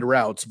designed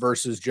routes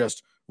versus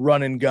just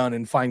run and gun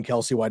and find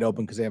Kelsey wide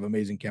open because they have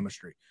amazing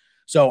chemistry.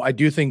 So I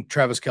do think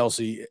Travis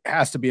Kelsey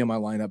has to be in my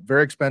lineup.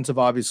 Very expensive,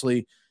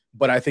 obviously,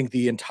 but I think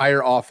the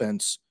entire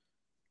offense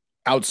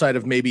outside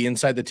of maybe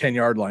inside the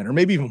 10-yard line or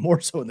maybe even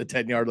more so in the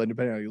 10-yard line,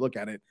 depending on how you look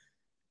at it,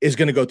 is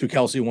going to go through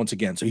Kelsey once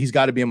again. So he's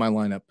got to be in my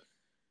lineup.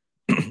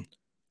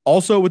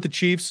 Also with the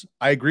Chiefs,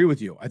 I agree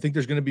with you. I think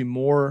there's going to be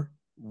more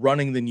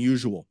running than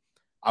usual.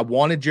 I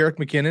wanted Jerick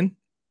McKinnon.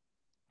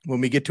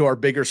 When we get to our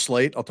bigger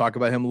slate, I'll talk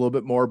about him a little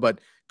bit more, but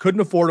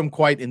couldn't afford him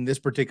quite in this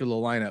particular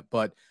lineup.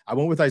 But I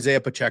went with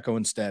Isaiah Pacheco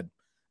instead.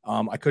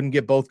 I couldn't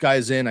get both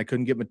guys in. I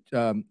couldn't get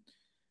Jerick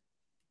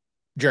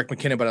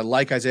McKinnon, but I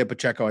like Isaiah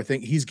Pacheco. I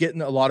think he's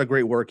getting a lot of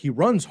great work. He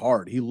runs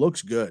hard. He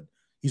looks good.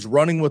 He's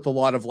running with a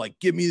lot of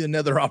give me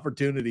another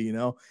opportunity,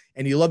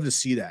 and you love to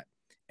see that.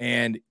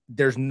 And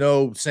there's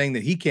no saying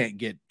that he can't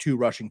get 2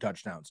 rushing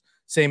touchdowns.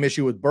 Same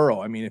issue with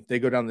Burrow. I mean, if they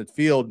go down the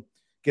field,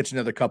 gets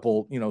another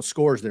couple,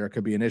 scores there, it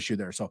could be an issue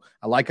there. So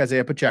I like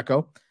Isaiah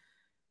Pacheco.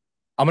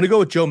 I'm going to go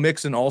with Joe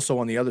Mixon also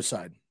on the other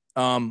side.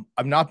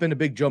 I've not been a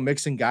big Joe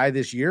Mixon guy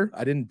this year.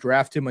 I didn't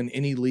draft him in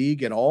any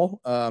league at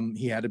all.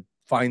 He had a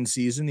fine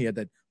season. He had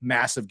that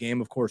massive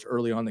game, of course,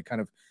 early on that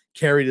kind of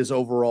carried his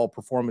overall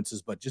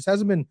performances, but just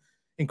hasn't been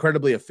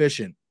incredibly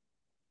efficient.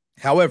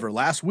 However,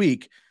 last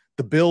week,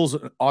 the Bills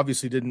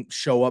obviously didn't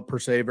show up per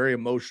se. Very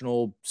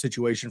emotional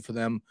situation for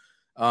them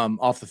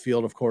off the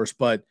field, of course,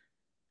 but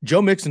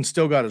Joe Mixon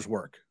still got his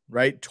work,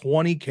 right?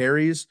 20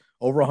 carries,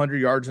 over 100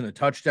 yards and a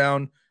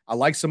touchdown. I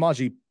like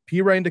Samaje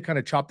Perine to kind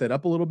of chop that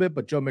up a little bit,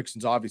 but Joe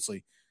Mixon's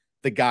obviously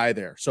the guy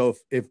there. So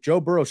if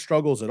Joe Burrow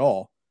struggles at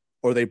all,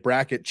 or they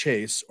bracket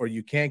Chase, or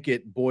you can't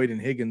get Boyd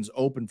and Higgins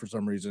open for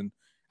some reason,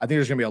 I think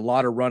there's going to be a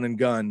lot of run and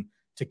gun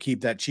to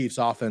keep that Chiefs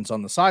offense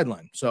on the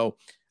sideline. So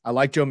I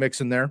like Joe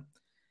Mixon there.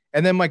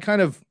 And then my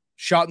kind of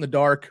shot in the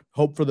dark,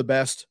 hope for the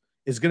best,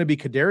 is going to be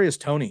Kadarius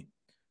Toney,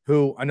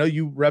 who I know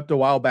you repped a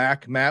while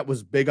back. Matt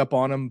was big up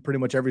on him pretty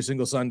much every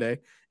single Sunday,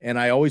 and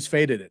I always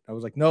faded it. I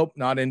was like, nope,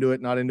 not into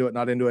it.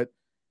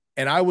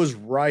 And I was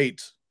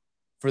right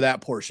for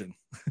that portion.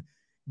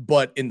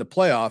 But in the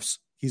playoffs,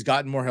 he's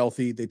gotten more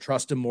healthy. They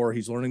trust him more.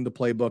 He's learning the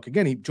playbook.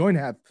 Again, he joined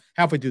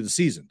halfway through the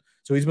season,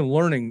 so he's been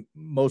learning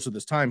most of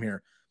this time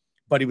here.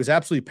 But he was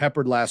absolutely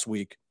peppered last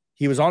week.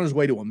 He was on his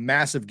way to a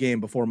massive game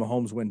before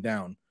Mahomes went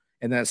down.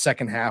 And that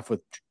second half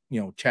with,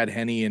 Chad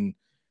Henne and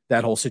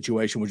that whole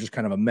situation was just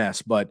kind of a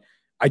mess. But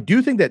I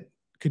do think that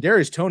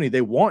Kadarius Toney,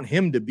 they want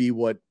him to be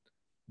what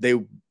they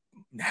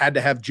had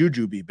to have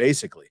Juju be,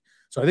 basically.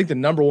 So I think the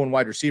number one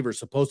wide receiver is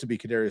supposed to be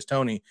Kadarius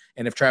Toney.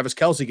 And if Travis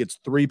Kelsey gets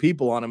 3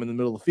 people on him in the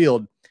middle of the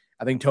field,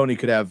 I think Toney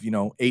could have,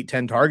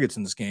 8-10 targets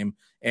in this game.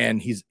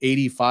 And he's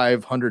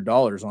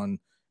 $8,500 on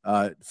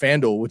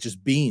FanDuel, which is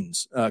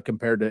beans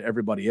compared to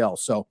everybody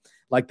else. So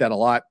like that a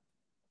lot.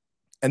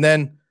 And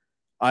then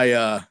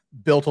I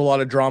built a lot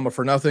of drama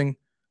for nothing.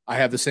 I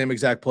have the same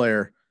exact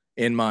player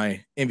in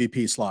my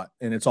MVP slot,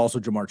 and it's also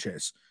Jamar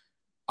Chase.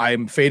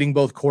 I'm fading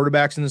both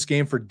quarterbacks in this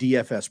game for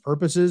DFS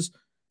purposes.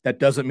 That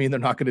doesn't mean they're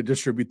not going to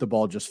distribute the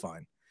ball just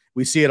fine.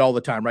 We see it all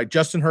the time, right?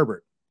 Justin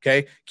Herbert,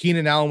 okay?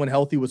 Keenan Allen when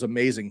healthy was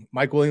amazing.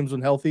 Mike Williams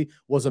when healthy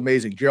was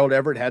amazing. Gerald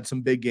Everett had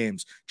some big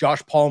games.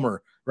 Josh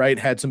Palmer right,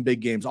 had some big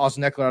games.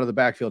 Austin Eckler out of the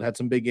backfield had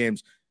some big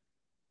games.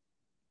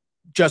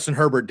 Justin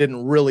Herbert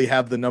didn't really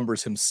have the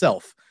numbers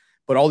himself,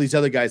 but all these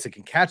other guys that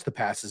can catch the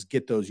passes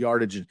get those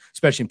yardage,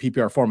 especially in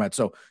PPR format.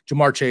 So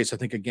Jamar Chase, I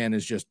think, again,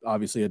 is just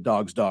obviously a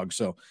dog's dog.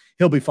 So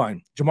he'll be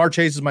fine. Jamar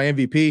Chase is my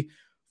MVP.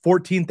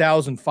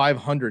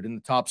 14,500 in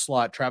the top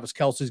slot. Travis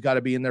Kelce's got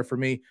to be in there for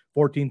me.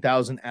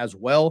 14,000 as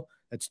well.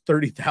 That's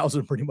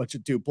 30,000 pretty much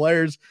at two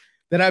players.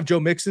 Then I have Joe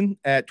Mixon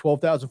at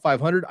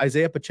 12,500.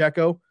 Isaiah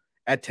Pacheco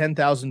at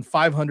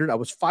 10,500. I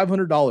was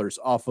 $500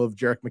 off of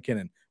Jerick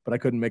McKinnon, but I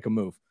couldn't make a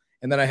move.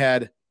 And then I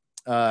had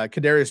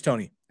Kadarius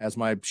Toney as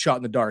my shot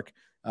in the dark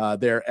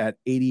there at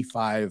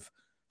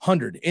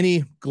 8,500.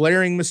 Any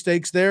glaring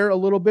mistakes there a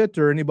little bit,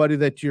 or anybody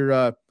that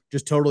you're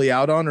just totally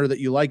out on or that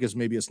you like as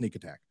maybe a sneak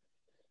attack?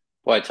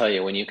 Well, I tell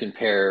you, when you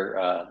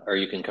compare,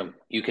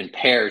 you can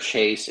pair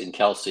Chase and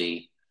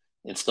Kelsey,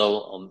 and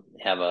still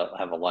have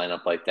a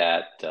lineup like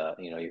that.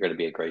 You're going to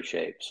be in great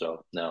shape.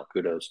 So no,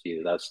 kudos to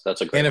you.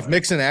 That's a great. And if lineup.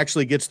 Mixon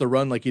actually gets the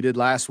run like he did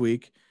last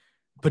week,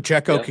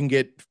 Pacheco can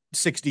get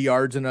 60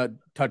 yards and a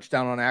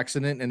touchdown on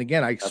accident. And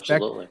again, I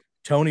expect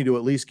Toney to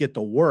at least get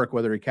the work,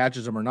 whether he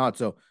catches them or not.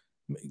 So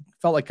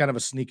felt like kind of a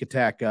sneak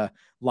attack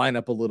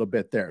lineup a little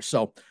bit there.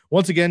 So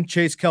once again,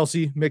 Chase,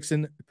 Kelsey,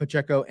 Mixon,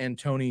 Pacheco, and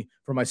Toney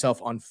for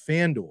myself on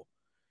FanDuel.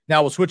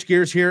 Now we'll switch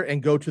gears here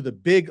and go to the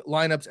big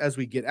lineups as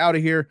we get out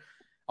of here.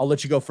 I'll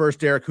let you go first,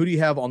 Derek. Who do you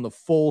have on the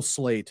full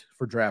slate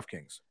for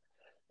DraftKings?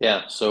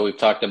 Yeah, so we've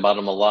talked about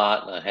them a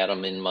lot. I had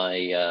them in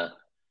my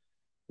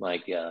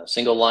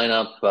single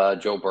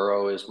lineup. Joe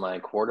Burrow is my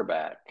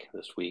quarterback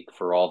this week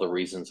for all the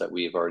reasons that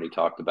we've already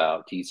talked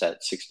about. He's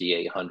at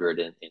 6,800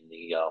 in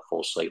the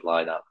full slate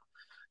lineup.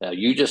 Now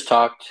you just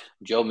talked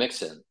Joe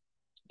Mixon,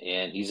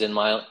 and he's in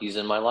my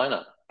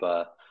lineup.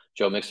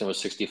 Joe Mixon was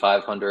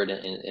 6,500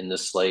 in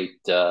this slate.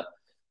 Like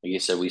you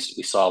said, we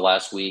saw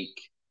last week.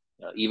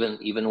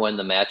 Even when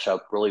the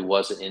matchup really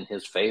wasn't in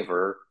his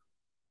favor,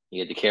 he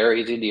had the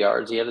carries, he had the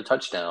yards, he had a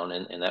touchdown,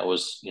 and that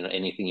was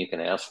anything you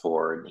can ask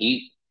for. And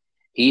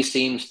he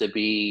seems to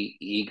be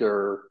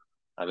eager.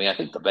 I mean, I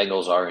think the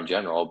Bengals are in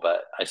general,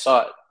 but I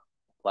saw it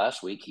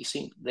last week.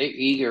 They're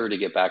eager to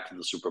get back to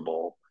the Super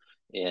Bowl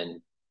and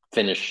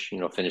finish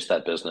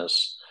that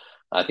business.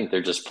 I think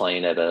they're just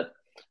playing at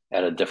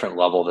a different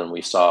level than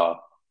we saw,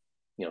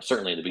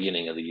 certainly in the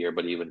beginning of the year,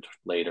 but even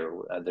later.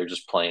 They're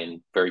just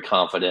playing very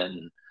confident.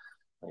 And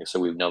like I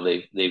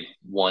said, they've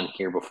won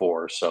here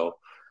before. So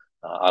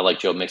I like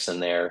Joe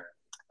Mixon there.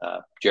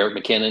 Jerick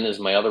McKinnon is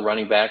my other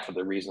running back for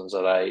the reasons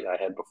that I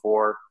had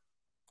before.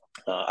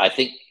 I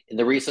think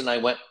the reason I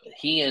went,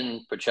 he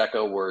and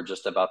Pacheco were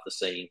just about the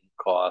same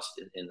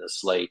cost in the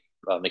slate.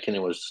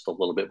 McKinnon was just a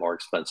little bit more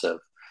expensive.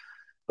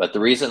 But the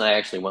reason I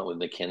actually went with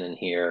McKinnon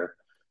here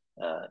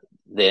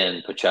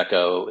than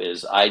Pacheco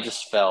is I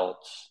just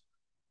felt,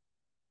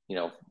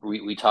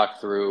 we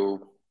talked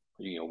through,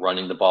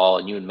 running the ball,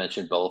 and you had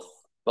mentioned both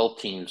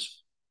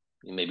teams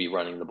maybe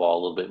running the ball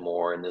a little bit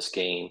more in this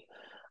game.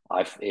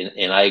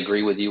 And I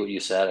agree with you what you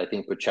said. I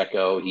think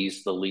Pacheco,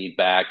 he's the lead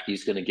back.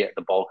 He's going to get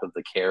the bulk of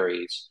the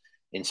carries.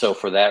 And so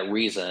for that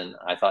reason,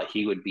 I thought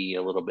he would be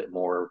a little bit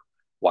more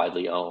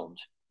widely owned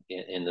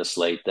in this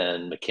slate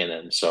than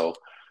McKinnon. So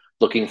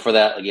looking for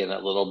that, again, a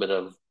little bit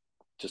of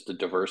just a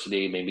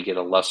diversity, maybe get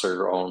a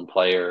lesser owned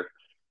player.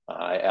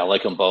 I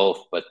like them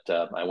both, but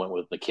I went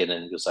with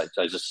McKinnon because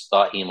I just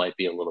thought he might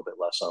be a little bit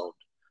less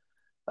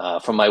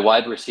owned. From my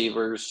wide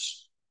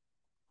receivers,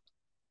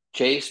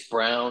 Chase,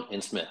 Brown,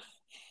 and Smith.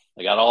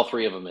 I got all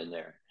three of them in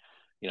there.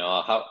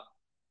 I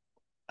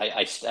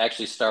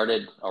actually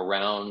started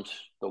around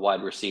the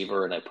wide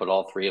receiver, and I put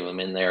all three of them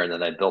in there, and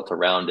then I built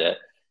around it,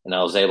 and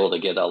I was able to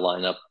get a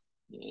lineup,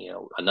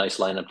 a nice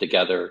lineup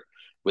together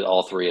with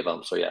all three of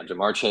them. So yeah,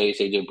 Jamar Chase,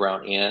 AJ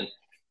Brown, and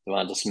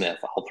Devonta Smith.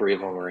 All three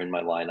of them are in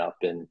my lineup,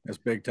 and that's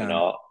big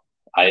time.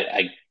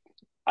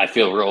 I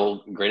feel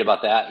real great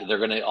about that. They're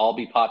going to all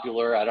be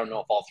popular. I don't know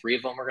if all three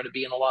of them are going to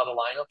be in a lot of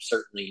lineups.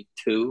 Certainly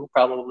two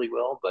probably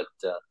will, but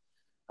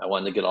I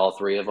wanted to get all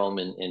three of them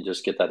and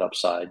just get that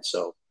upside.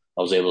 So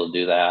I was able to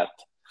do that.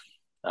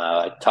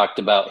 I talked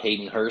about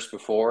Hayden Hurst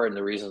before, and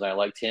the reasons I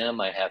liked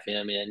him, I have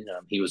him in.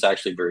 He was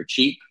actually very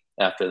cheap.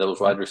 After those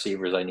wide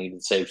receivers, I needed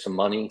to save some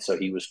money, so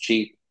he was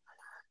cheap.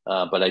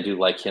 But I do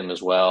like him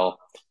as well.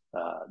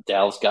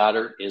 Dallas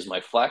Goedert is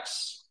my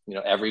flex.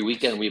 Every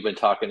weekend we've been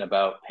talking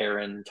about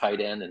pairing tight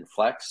end and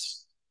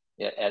flex.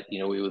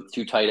 With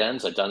two tight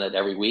ends, I've done it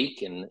every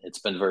week, and it's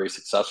been very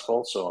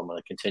successful. So I'm going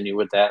to continue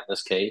with that in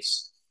this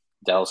case.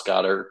 Dallas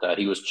Goedert,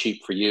 he was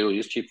cheap for you. He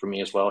was cheap for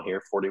me as well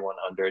here,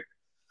 4,100.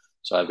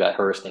 So I've got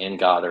Hurst and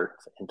Goddard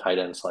in tight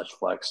end /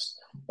 flex.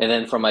 And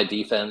then for my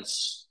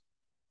defense,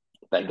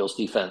 Bengals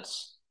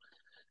defense,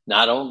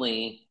 not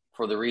only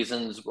for the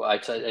reasons I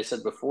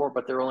said before,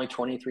 but they're only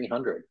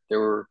 2,300.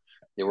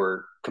 They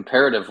were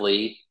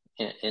comparatively,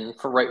 and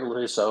for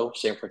rightly so,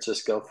 San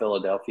Francisco,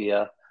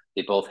 Philadelphia,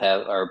 they both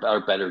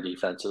are better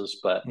defenses,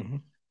 but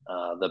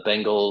the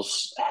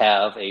Bengals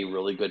have a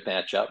really good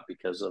matchup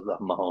because of the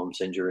Mahomes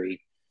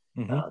injury.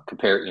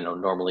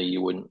 Normally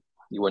you wouldn't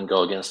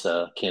go against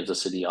a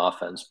Kansas City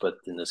offense, but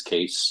in this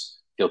case,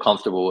 feel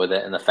comfortable with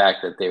it. And the fact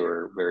that they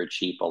were very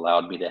cheap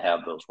allowed me to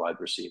have those wide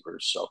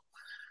receivers. So,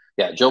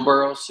 yeah, Joe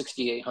Burrow,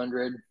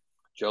 6,800.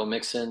 Joe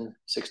Mixon,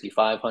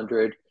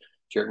 6,500.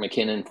 Jerick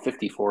McKinnon,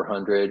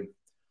 5,400.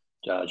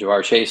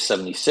 Ja'Marr Chase,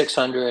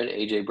 7,600.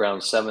 A.J.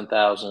 Brown,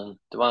 7,000.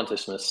 Devonta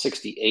Smith,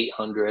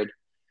 6,800.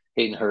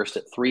 Hayden Hurst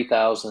at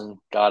 3,000.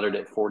 Goddard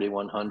at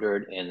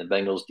 4,100. And the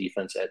Bengals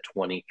defense at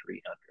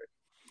 2,300.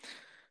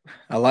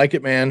 I like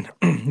it, man.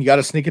 You got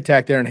a sneak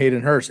attack there in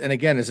Hayden Hurst. And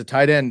again, as a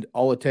tight end,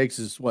 all it takes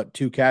is what,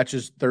 2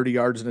 catches, 30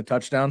 yards and a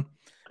touchdown,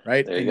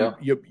 right? There you go.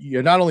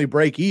 You not only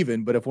break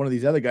even, but if one of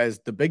these other guys,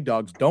 the big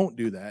dogs, don't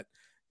do that,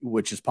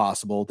 which is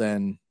possible,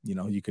 then,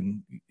 you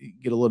can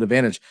get a little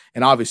advantage.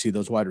 And obviously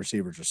those wide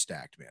receivers are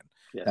stacked, man.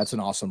 Yes. That's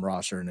an awesome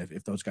roster. And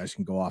if those guys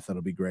can go off,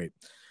 that'll be great.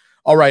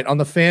 All right. On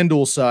the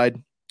FanDuel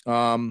side,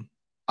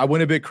 I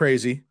went a bit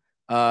crazy.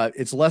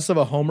 It's less of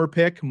a homer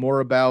pick, more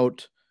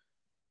about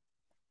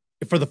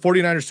for the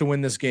 49ers to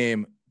win this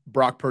game,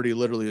 Brock Purdy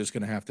literally is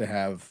going to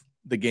have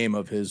the game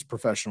of his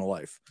professional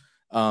life.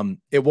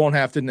 It won't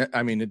have to,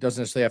 it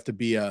doesn't necessarily have to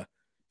be a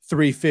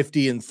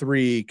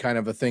 350-3 kind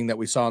of a thing that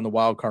we saw in the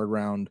wild card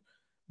round,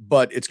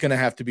 but it's going to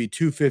have to be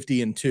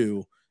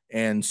 250-2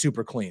 and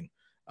super clean.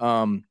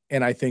 And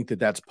I think that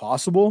that's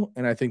possible.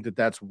 And I think that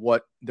that's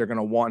what they're going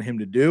to want him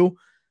to do.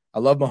 I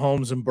love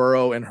Mahomes and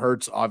Burrow and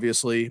Hurts,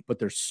 obviously, but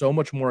they're so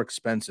much more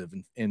expensive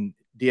in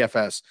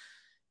DFS.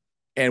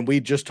 And we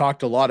just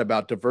talked a lot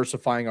about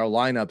diversifying our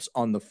lineups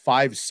on the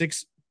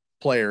 5-6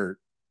 player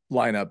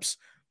lineups.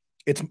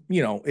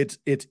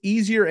 It's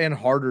easier and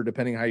harder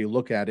depending how you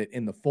look at it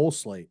in the full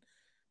slate,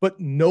 but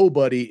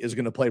nobody is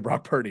going to play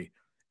Brock Purdy,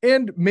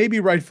 and maybe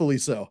rightfully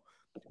so.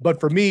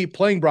 But for me,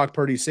 playing Brock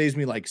Purdy saves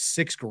me like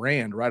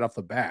 $6,000 right off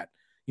the bat,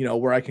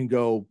 where I can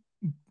go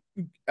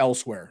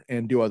elsewhere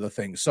and do other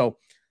things. So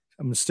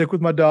I'm going to stick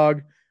with my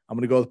dog. I'm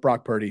going to go with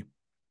Brock Purdy.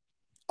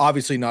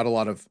 Obviously not a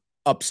lot of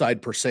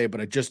upside per se, but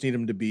I just need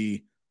him to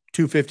be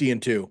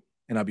 250-2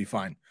 and I'll be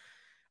fine.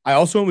 I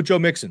also went with Joe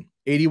Mixon,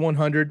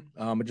 8,100.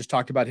 I just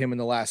talked about him in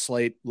the last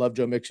slate. Love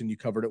Joe Mixon. You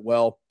covered it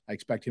well. I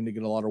expect him to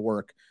get a lot of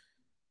work.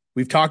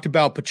 We've talked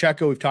about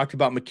Pacheco. We've talked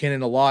about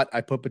McKinnon a lot.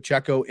 I put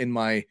Pacheco in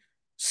my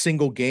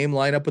single game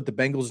lineup with the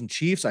Bengals and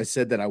Chiefs. I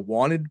said that I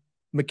wanted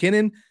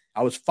McKinnon.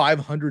 I was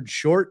 500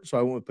 short, so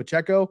I went with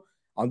Pacheco.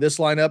 On this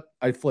lineup,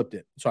 I flipped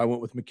it. So I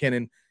went with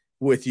McKinnon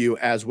with you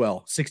as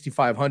well,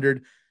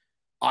 6,500.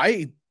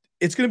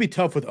 It's going to be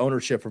tough with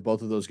ownership for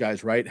both of those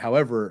guys, right?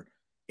 However,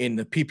 in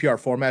the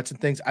PPR formats and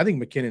things, I think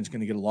McKinnon's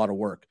going to get a lot of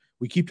work.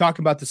 We keep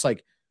talking about this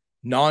like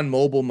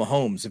non-mobile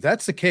Mahomes. If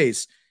that's the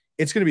case,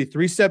 it's going to be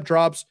 3-step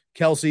drops,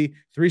 Kelsey,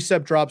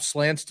 3-step drops,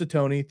 slants to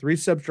Tony,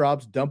 3-step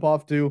drops, dump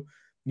off to,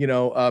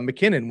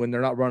 McKinnon when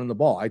they're not running the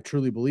ball. I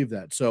truly believe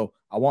that. So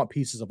I want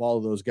pieces of all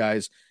of those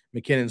guys.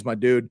 McKinnon's my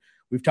dude.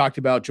 We've talked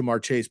about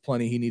Ja'Marr Chase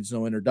plenty. He needs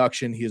no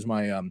introduction. He is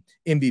my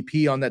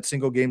MVP on that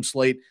single game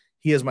slate.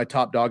 He is my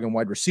top dog and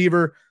wide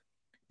receiver.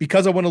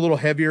 Because I went a little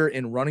heavier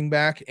in running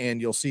back, and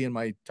you'll see in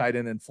my tight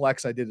end and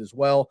flex I did as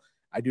well,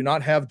 I do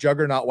not have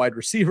juggernaut wide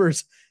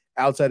receivers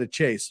outside of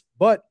Chase,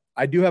 but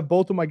I do have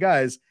both of my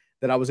guys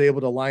that I was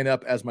able to line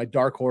up as my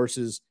dark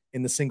horses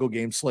in the single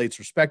game slates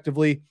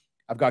respectively.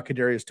 I've got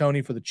Kadarius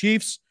Toney for the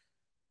Chiefs,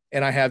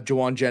 and I have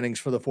Juwan Jennings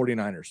for the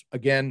 49ers.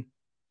 Again,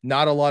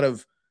 not a lot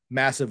of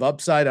massive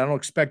upside. I don't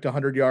expect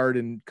 100-yard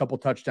and a couple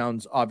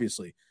touchdowns,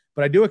 obviously,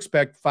 but I do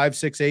expect 5,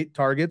 6, 8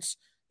 targets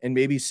and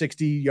maybe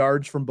 60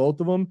 yards from both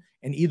of them.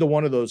 And either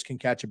one of those can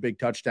catch a big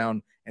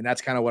touchdown. And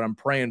that's kind of what I'm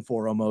praying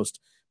for, almost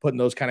putting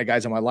those kind of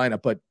guys in my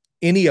lineup. But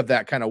any of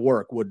that kind of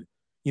work would,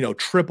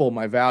 triple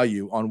my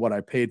value on what I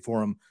paid for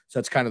them. So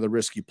that's kind of the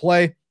risky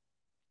play.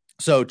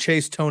 So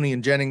Chase, Toney,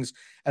 and Jennings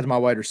as my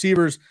wide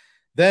receivers.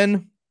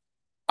 Then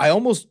I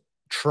almost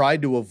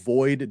tried to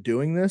avoid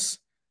doing this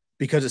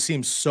because it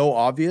seems so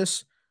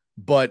obvious,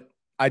 but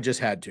I just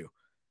had to.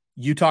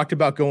 You talked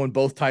about going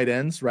both tight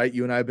ends, right?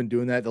 You and I have been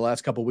doing that the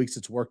last couple of weeks.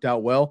 It's worked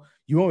out well.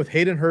 You went with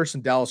Hayden Hurst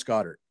and Dallas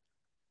Goedert.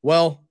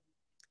 Well,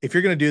 if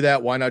you're going to do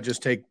that, why not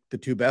just take the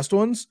 2 best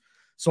ones?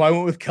 So I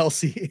went with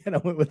Kelsey and I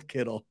went with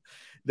Kittle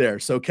there.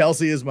 So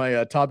Kelsey is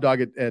my top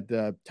dog at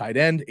tight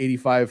end,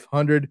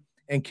 8,500,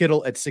 and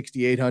Kittle at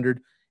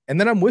 6,800.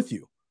 And then I'm with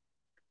you.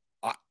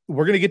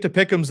 We're going to get to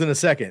pick'ems in a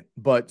second,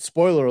 but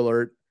spoiler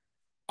alert,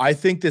 I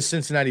think this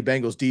Cincinnati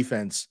Bengals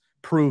defense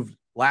proved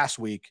last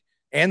week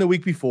and the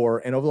week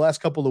before, and over the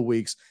last couple of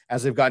weeks,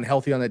 as they've gotten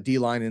healthy on that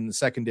D-line in the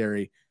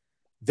secondary,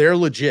 they're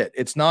legit.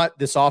 It's not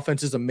this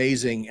offense is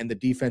amazing and the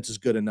defense is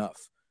good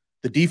enough.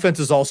 The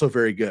defense is also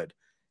very good,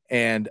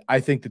 and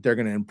I think that they're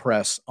going to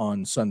impress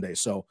on Sunday.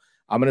 So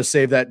I'm going to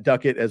save that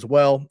ducat as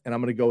well, and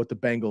I'm going to go with the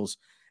Bengals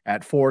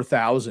at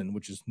 4,000,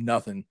 which is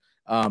nothing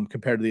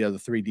compared to the other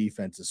 3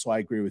 defenses. So I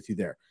agree with you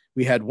there.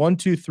 We had 1,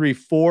 2, 3,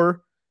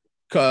 4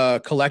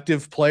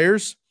 collective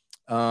players.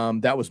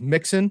 That was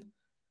Mixon,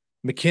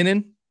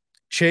 McKinnon,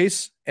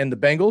 Chase, and the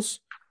Bengals.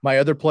 My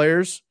other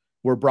players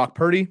were Brock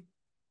Purdy,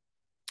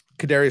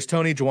 Kadarius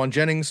Toney, Juwan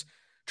Jennings,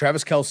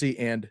 Travis Kelsey,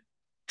 and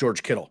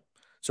George Kittle.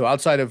 So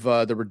outside of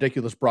the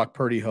ridiculous Brock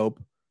Purdy hope,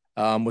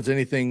 was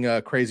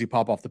anything crazy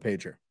pop off the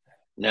page here?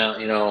 Now,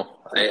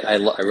 I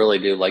really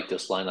do like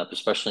this lineup,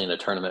 especially in a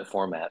tournament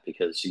format,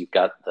 because you've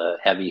got the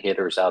heavy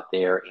hitters out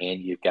there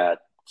and you've got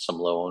some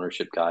low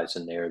ownership guys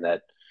in there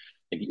that,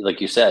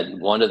 like you said,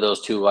 one of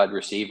those two wide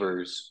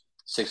receivers,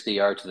 60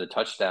 yards to the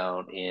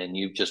touchdown, and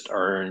you've just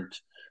earned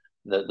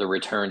the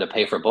return to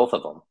pay for both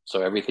of them.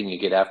 So everything you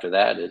get after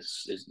that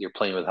is you're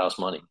playing with house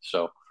money.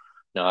 So,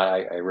 no,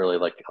 I really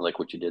like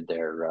what you did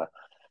there.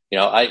 You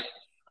know,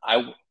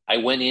 I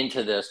went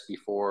into this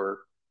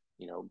before,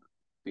 you know,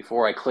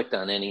 before I clicked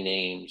on any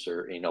names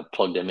or,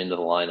 plugged them into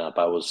the lineup.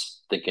 I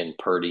was thinking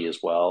Purdy as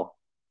well,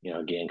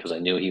 again, because I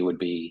knew he would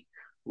be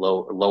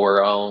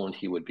lower owned.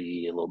 He would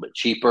be a little bit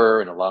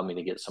cheaper and allow me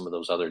to get some of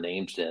those other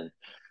names in.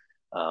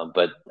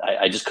 But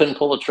I just couldn't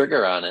pull the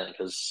trigger on it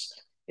because,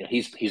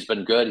 he's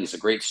been good. He's a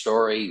great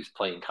story. He's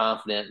playing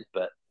confident,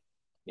 but,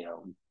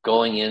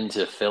 going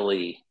into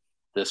Philly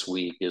this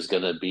week is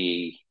going to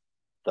be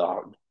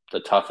the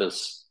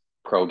toughest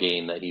pro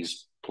game that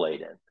he's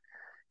played in.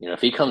 If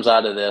he comes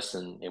out of this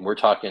and we're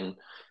talking,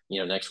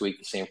 next week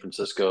the San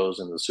Francisco's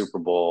in the Super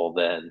Bowl,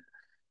 then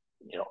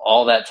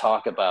all that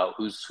talk about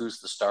who's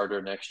the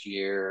starter next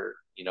year,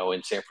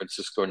 in San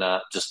Francisco or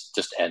not,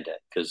 just end it,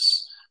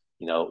 because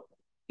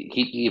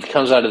he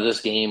comes out of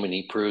this game and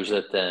he proves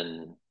it,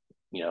 then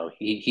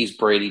he's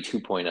Brady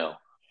 2.0,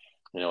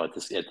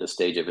 at this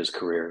stage of his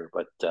career.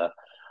 But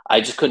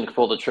I just couldn't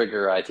pull the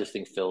trigger. I just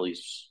think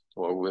Philly's.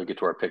 Well, we'll get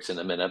to our picks in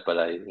a minute, but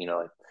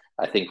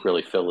I think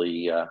really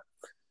Philly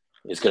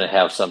is going to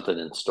have something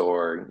in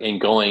store.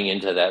 And going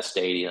into that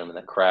stadium and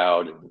that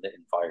crowd and the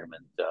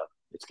environment,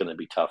 it's going to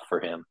be tough for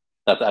him.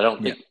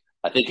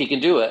 I think he can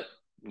do it.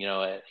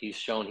 He's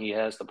shown he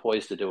has the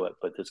poise to do it,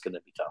 but it's going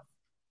to be tough.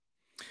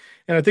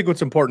 And I think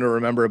what's important to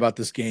remember about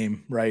this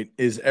game, right,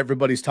 is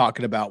everybody's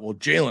talking about, well,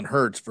 Jalen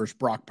Hurts versus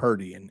Brock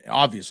Purdy. And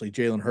obviously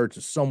Jalen Hurts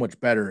is so much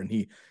better and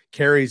he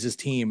carries his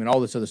team and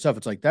all this other stuff.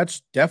 It's like,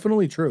 that's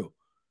definitely true.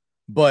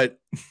 But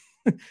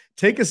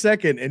take a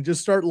second and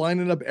just start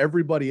lining up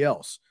everybody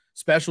else.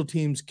 Special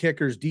teams,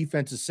 kickers,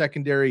 defenses,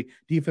 secondary,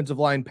 defensive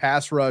line,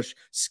 pass rush,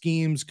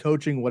 schemes,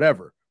 coaching,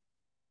 whatever.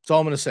 That's all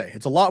I'm going to say.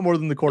 It's a lot more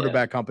than the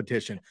quarterback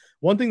competition.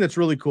 One thing that's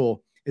really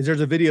cool is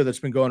there's a video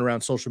that's been going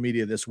around social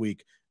media this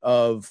week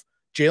of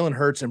Jalen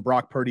Hurts and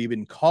Brock Purdy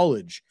in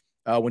college,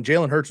 when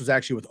Jalen Hurts was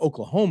actually with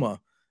Oklahoma,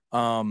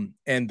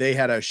 and they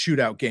had a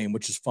shootout game,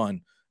 which is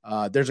fun.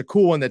 There's a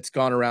cool one that's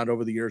gone around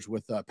over the years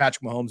with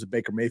Patrick Mahomes and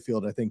Baker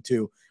Mayfield, I think,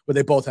 too, where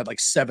they both had like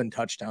 7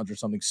 touchdowns or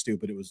something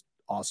stupid. It was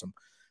awesome.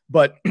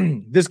 But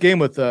this game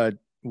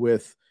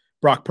with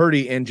Brock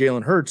Purdy and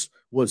Jalen Hurts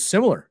was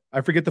similar. I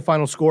forget the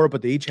final score,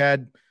 but they each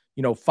had,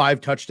 5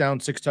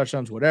 touchdowns, 6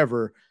 touchdowns,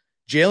 whatever.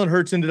 Jalen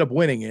Hurts ended up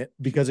winning it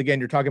because, again,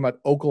 you're talking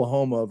about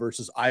Oklahoma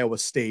versus Iowa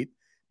State,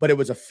 but it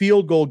was a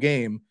field goal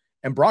game,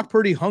 and Brock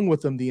Purdy hung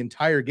with them the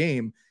entire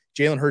game.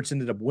 Jalen Hurts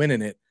ended up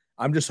winning it.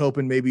 I'm just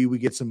hoping maybe we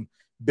get some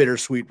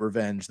bittersweet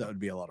revenge. That would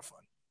be a lot of fun.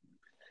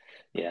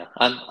 Yeah.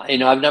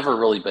 I've never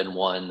really been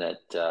one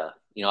that,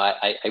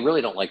 I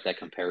really don't like that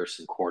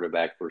comparison,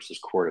 quarterback versus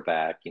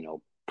quarterback.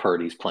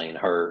 Purdy's playing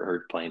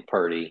Hurt playing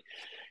Purdy,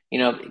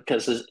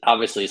 because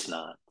obviously it's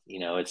not,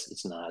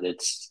 it's not,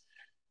 it's,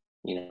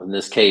 in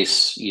this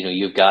case,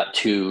 you've got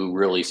 2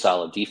 really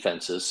solid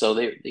defenses. So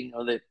they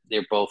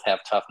both have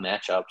tough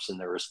matchups in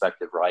their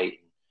respective right.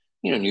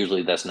 And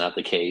usually that's not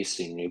the case.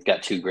 You've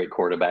got 2 great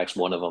quarterbacks.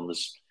 One of them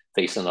is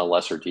facing a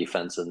lesser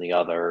defense than the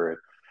other,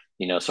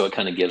 so it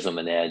kind of gives them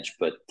an edge.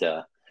 But,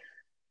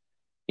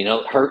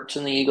 Hurts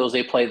and the Eagles,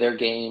 they play their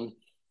game.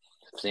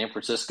 San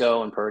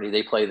Francisco and Purdy,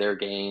 they play their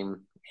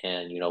game.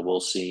 And, we'll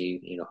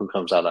see, who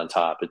comes out on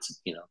top.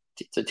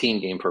 It's a team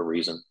game for a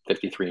reason.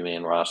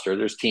 53-man roster.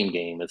 There's team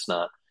game. It's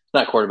not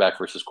quarterback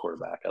versus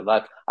quarterback.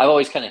 I've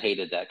always kind of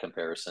hated that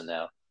comparison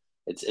now.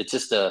 It's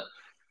just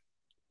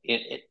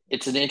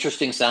it's an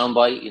interesting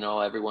soundbite.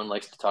 Everyone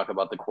likes to talk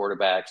about the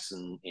quarterbacks,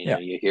 and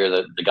you hear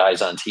the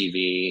guys on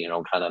TV,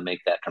 kind of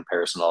make that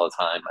comparison all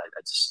the time.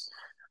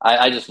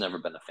 I just never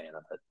been a fan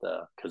of it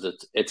because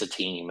it's a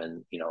team,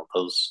 and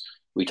those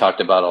we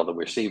talked about, all the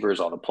receivers,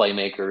 all the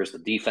playmakers, the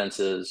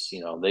defenses.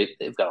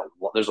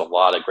 There's a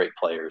lot of great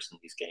players in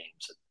these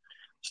games.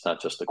 It's not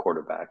just the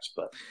quarterbacks,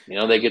 but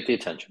they get the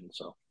attention.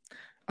 So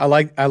I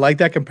like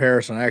that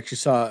comparison. I actually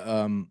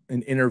saw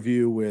an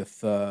interview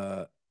with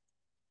might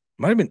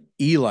have been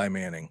Eli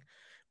Manning,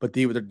 but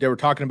they were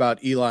talking about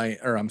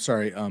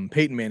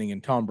Peyton Manning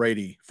and Tom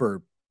Brady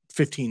for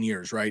 15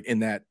 years, right? In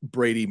that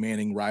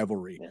Brady-Manning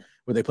rivalry,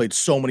 where they played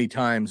so many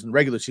times in the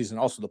regular season,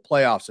 also the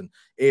playoffs and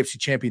AFC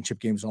championship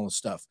games and all this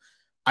stuff.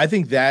 I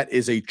think that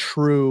is a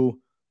true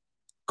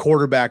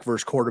quarterback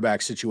versus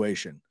quarterback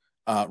situation,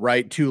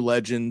 right? 2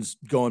 legends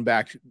going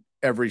back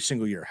every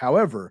single year.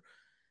 However,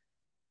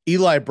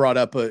 Eli brought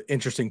up an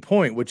interesting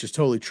point, which is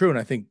totally true, and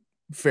I think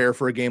fair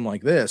for a game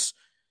like this,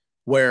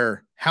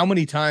 where how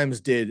many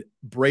times did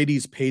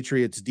Brady's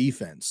Patriots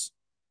defense,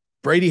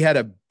 Brady had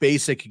a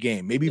basic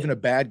game, maybe even a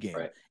bad game,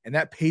 right, and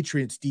that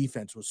Patriots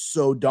defense was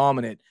so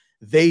dominant,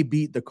 they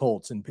beat the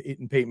Colts and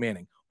Peyton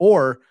Manning.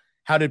 Or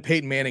how did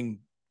Peyton Manning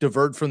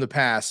divert from the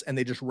pass, and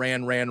they just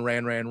ran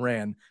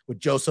with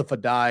Joseph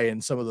Adai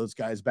and some of those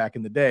guys back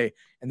in the day,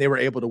 and they were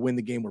able to win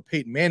the game where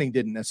Peyton Manning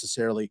didn't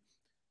necessarily,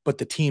 but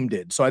the team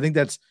did. So I think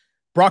that's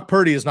Brock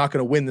Purdy is not going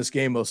to win this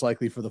game most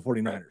likely for the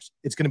 49ers.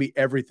 It's going to be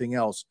everything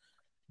else,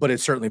 but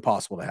it's certainly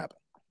possible to happen.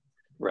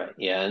 Right.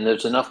 Yeah. And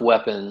there's enough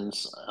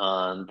weapons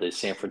on the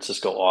San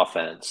Francisco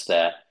offense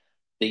that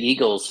the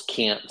Eagles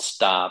can't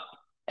stop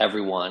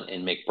everyone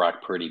and make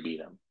Brock Purdy beat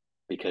them,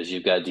 because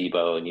you've got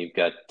Debo and you've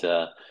got,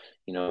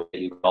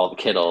 you've got all the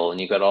Kittle and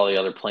you've got all the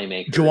other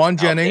playmakers. Juwan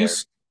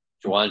Jennings.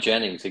 Juwan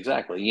Jennings,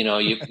 exactly.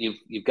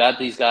 You've got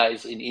these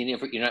guys, and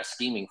if you're not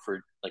scheming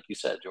for, like you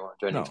said, Juwan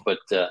Jennings, no,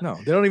 but no,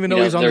 they don't even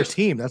know he's on their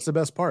team. That's the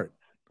best part.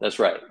 That's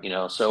right.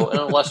 So in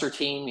a lesser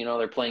team,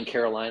 they're playing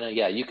Carolina.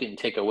 Yeah, you can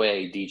take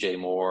away DJ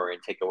Moore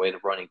and take away the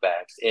running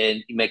backs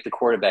and you make the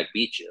quarterback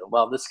beat you.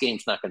 Well, this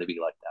game's not going to be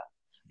like that,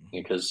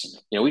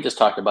 because we just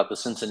talked about the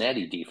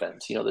Cincinnati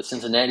defense. The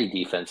Cincinnati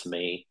defense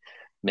may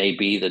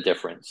be the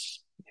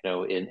difference,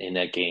 in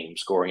that game,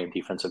 scoring a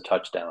defensive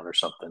touchdown or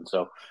something.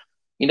 So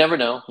you never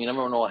know. You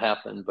never know what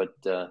happened, but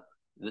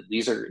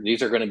these are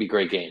going to be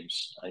great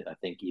games. I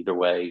think either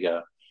way.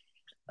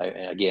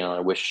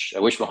 I wish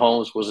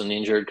Mahomes wasn't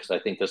injured, because I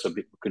think this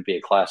could be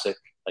a classic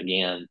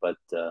again. But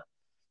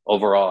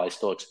overall, I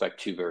still expect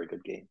two very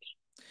good games.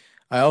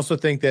 I also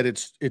think that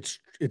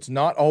it's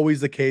not always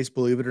the case,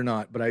 believe it or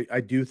not, but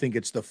I do think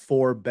it's the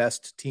four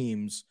best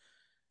teams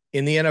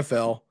in the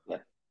NFL. Yeah.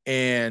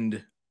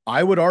 And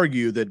I would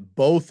argue that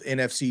both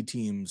NFC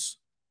teams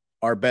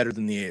are better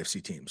than the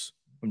AFC teams.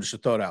 I'm just going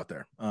to throw it out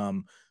there.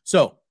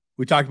 So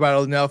we talked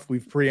about it enough.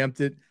 We've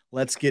preempted.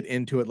 Let's get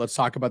into it. Let's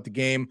talk about the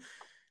game.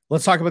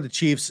 Let's talk about the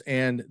Chiefs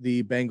and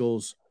the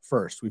Bengals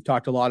first. We've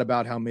talked a lot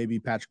about how maybe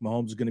Patrick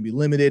Mahomes is going to be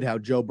limited, how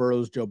Joe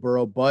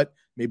Burrow, but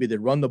maybe they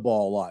run the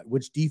ball a lot.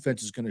 Which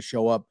defense is going to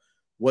show up?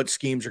 What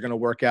schemes are going to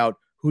work out?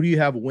 Who do you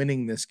have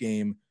winning this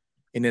game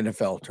in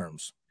NFL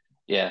terms?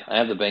 Yeah, I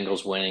have the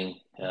Bengals winning.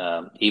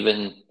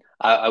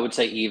 I would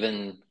say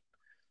even,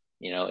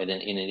 in an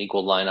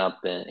equal lineup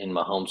and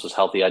Mahomes was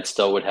healthy, I'd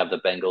still would have the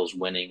Bengals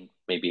winning,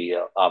 maybe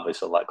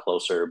obviously a lot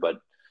closer. But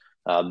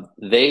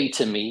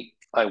to me,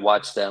 I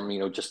watched them,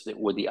 just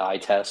with the eye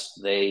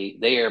test.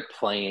 They are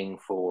playing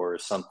for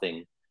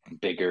something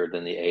bigger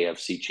than the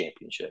AFC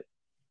Championship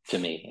to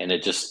me. And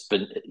it just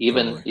been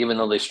even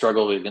though they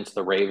struggled against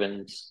the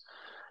Ravens,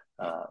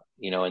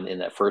 in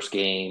that first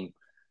game,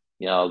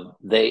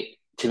 they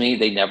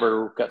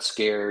never got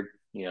scared.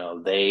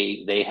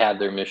 They had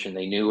their mission.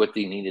 They knew what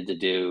they needed to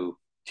do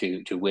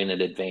to win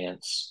in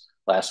advance.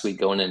 Last week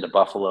going into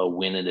Buffalo,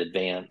 win in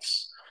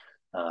advance.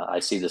 I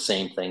see the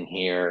same thing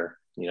here.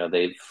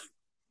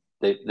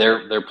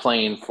 They're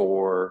playing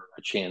for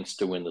a chance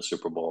to win the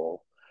Super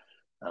Bowl.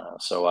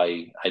 So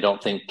I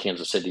don't think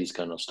Kansas City's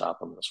going to stop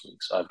them this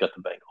week. So I've got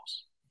the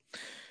Bengals.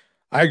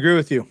 I agree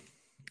with you.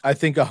 I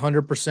think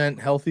 100%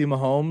 healthy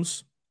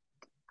Mahomes,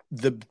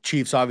 the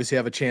Chiefs obviously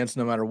have a chance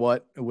no matter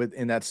what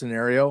in that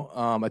scenario.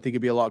 I think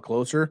it'd be a lot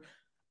closer.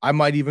 I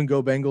might even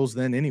go Bengals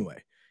then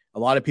anyway. A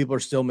lot of people are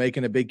still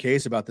making a big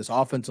case about this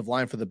offensive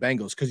line for the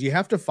Bengals, because you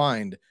have to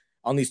find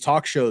on these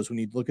talk shows, when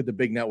you look at the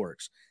big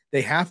networks,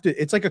 they have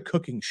to, it's like a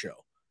cooking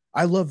show.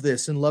 I love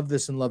this and love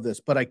this and love this,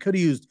 but I could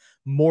have used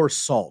more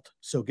salt.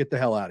 So get the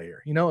hell out of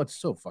here. It's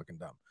so fucking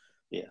dumb.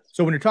 Yeah.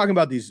 So when you're talking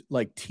about these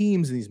like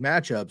teams and these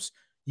matchups,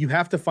 you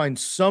have to find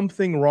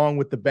something wrong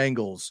with the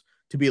Bengals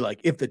to be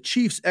like, if the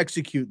Chiefs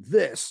execute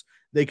this,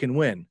 they can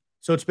win.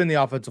 So it's been the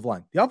offensive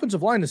line. The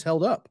offensive line has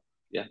held up.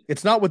 Yeah.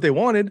 It's not what they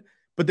wanted,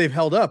 but they've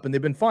held up and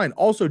they've been fine.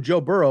 Also,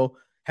 Joe Burrow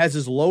has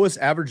his lowest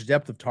average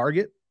depth of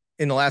target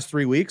in the last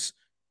 3 weeks.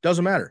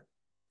 Doesn't matter.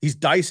 He's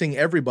dicing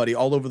everybody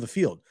all over the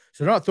field.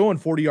 So they're not throwing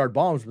 40-yard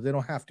bombs, but they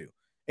don't have to.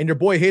 And your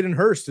boy Hayden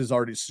Hurst has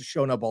already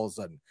shown up all of a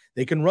sudden.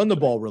 They can run the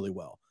ball really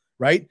well,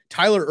 right?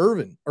 Tyler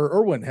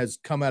Irwin has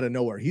come out of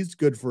nowhere. He's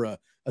good for a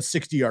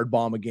 60-yard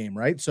bomb a game,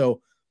 right?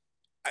 So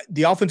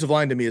the offensive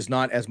line to me is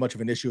not as much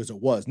of an issue as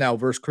it was. Now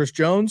versus Chris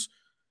Jones,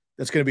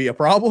 that's going to be a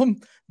problem.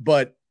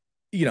 But,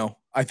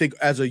 I think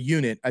as a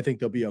unit, I think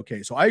they'll be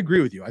okay. So I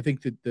agree with you. I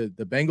think that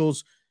the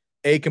Bengals,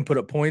 can put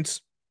up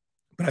points,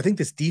 but I think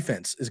this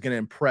defense is going to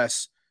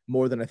impress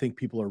more than I think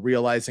people are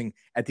realizing.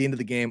 At the end of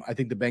the game, I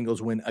think the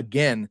Bengals win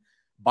again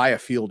by a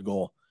field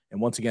goal,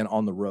 and once again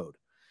on the road.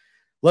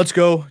 Let's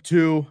go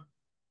to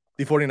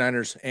the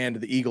 49ers and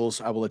the Eagles.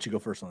 I will let you go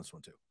first on this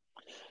one too.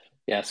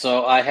 Yeah,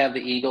 so I have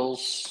the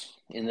Eagles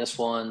in this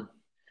one.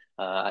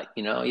 I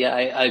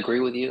agree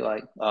with you.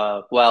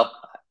 I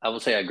will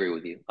say I agree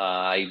with you.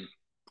 I'm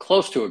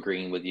close to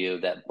agreeing with you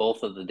that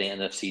both of the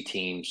NFC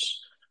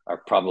teams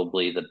are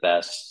probably the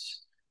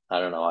best. I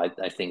don't know.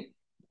 I think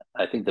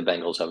the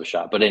Bengals have a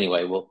shot, but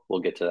anyway, we'll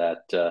get to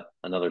that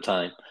another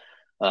time.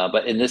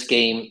 But in this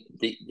game,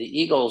 the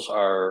Eagles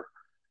are,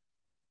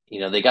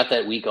 they got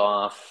that week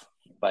off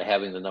by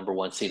having the number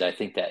one seed. I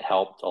think that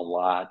helped a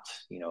lot.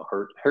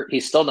 Hurt.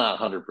 He's still not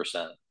 100%.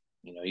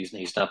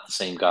 He's not the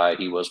same guy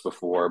he was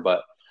before,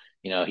 but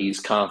he's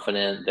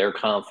confident. They're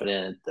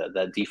confident.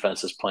 That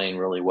defense is playing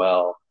really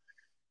well.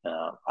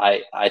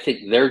 I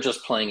think they're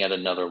just playing at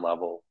another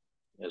level.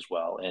 as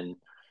well. And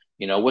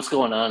what's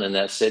going on in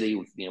that city,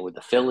 with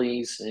the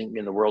Phillies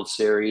in the World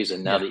Series,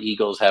 and now the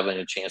Eagles having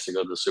a chance to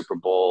go to the Super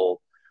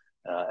Bowl.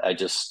 I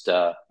just,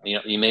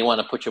 you may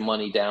want to put your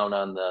money down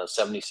on the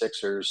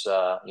 76ers,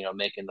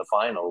 making the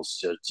finals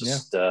to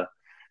just,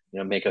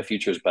 make a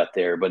futures bet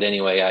there. But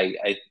anyway,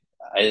 I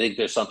think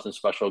there's something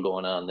special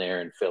going on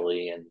there in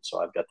Philly. And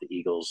so I've got the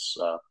Eagles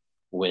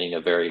winning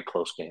a very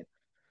close game.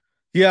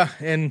 Yeah,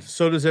 and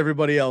so does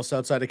everybody else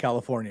outside of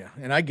California.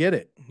 And I get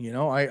it.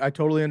 I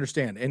totally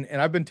understand.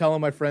 And I've been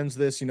telling my friends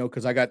this,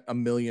 because I got a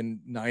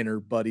million Niner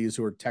buddies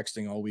who are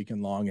texting all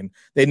weekend long, and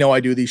they know I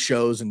do these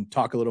shows and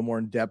talk a little more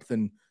in depth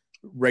than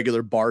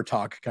regular bar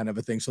talk kind of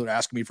a thing. So they're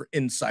asking me for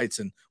insights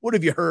and what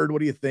have you heard? What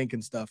do you think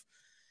and stuff?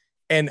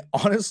 And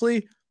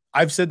honestly,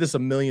 I've said this a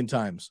million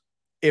times.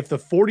 If the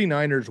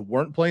 49ers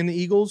weren't playing the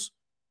Eagles,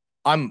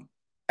 I'm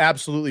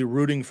absolutely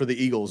rooting for the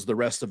Eagles the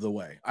rest of the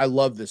way. I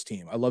love this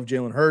team. I love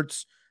Jalen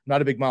Hurts. I'm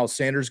not a big Miles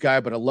Sanders guy,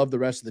 but I love the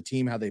rest of the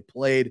team, how they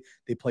played.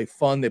 They play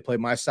fun. They play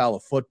my style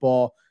of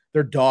football.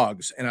 They're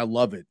dogs, and I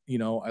love it.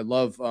 I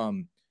love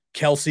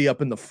Kelsey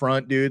up in the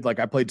front, dude. Like,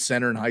 I played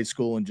center in high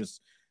school and just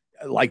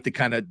like the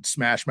kind of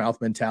smash mouth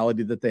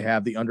mentality that they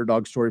have, the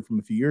underdog story from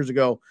a few years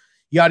ago.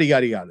 Yada,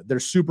 yada, yada. They're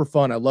super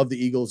fun. I love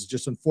the Eagles. It's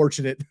just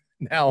unfortunate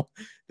now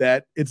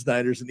that it's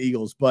Niners and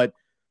Eagles. But,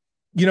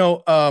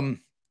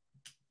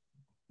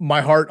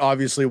 my heart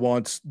obviously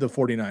wants the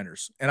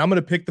 49ers. And I'm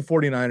going to pick the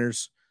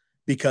 49ers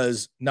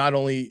because not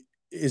only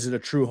is it a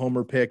true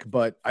homer pick,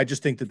 but I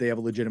just think that they have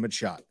a legitimate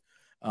shot.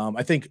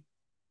 I think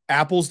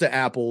apples to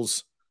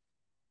apples,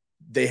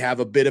 they have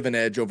a bit of an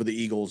edge over the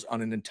Eagles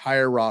on an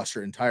entire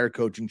roster, entire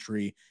coaching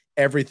tree.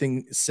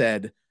 Everything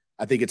said,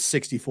 I think it's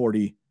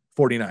 60-40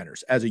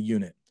 49ers as a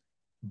unit.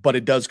 But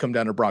it does come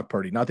down to Brock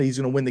Purdy. Not that he's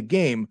going to win the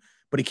game,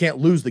 but he can't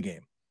lose the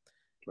game.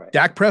 Right.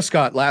 Dak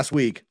Prescott last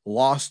week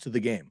lost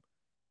the game.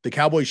 The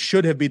Cowboys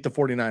should have beat the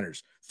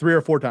 49ers 3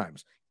 or 4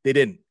 times. They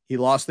didn't. He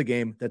lost the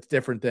game. That's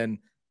different than,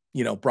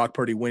 Brock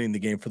Purdy winning the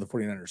game for the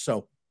 49ers. So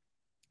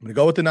I'm going to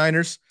go with the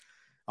Niners.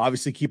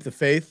 Obviously keep the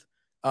faith.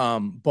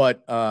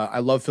 But I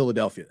love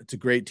Philadelphia. It's a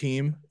great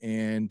team,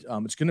 and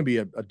it's going to be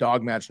a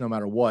dog match no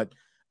matter what.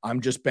 I'm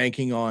just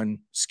banking on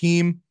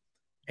scheme,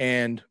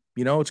 and,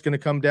 it's going to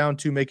come down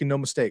to making no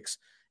mistakes.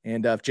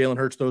 And if Jalen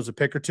Hurts throws a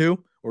pick or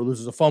two or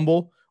loses a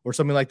fumble or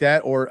something like that,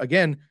 or,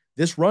 again,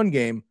 this run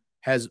game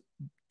has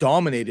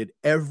dominated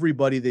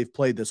everybody they've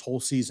played this whole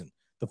season.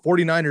 The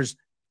 49ers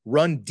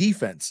run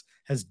defense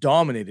has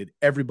dominated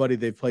everybody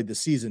they've played this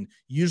season.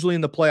 Usually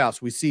in the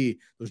playoffs, we see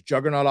those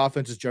juggernaut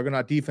offenses,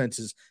 juggernaut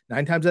defenses.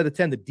 9 times out of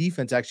 10, the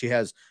defense actually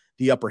has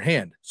the upper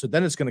hand. So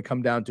then it's going to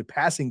come down to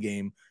passing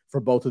game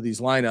for both of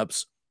these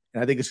lineups.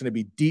 And I think it's going to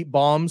be deep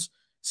bombs,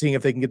 seeing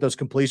if they can get those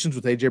completions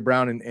with A.J.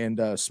 Brown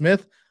and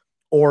Smith,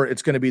 or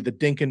it's going to be the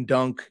dink and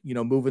dunk,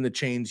 moving the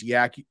chains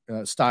yak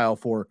style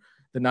for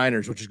the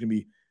Niners, which is going to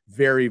be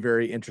very,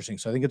 very interesting.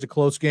 So I think it's a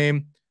close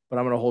game, but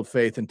I'm going to hold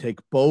faith and take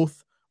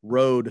both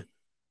road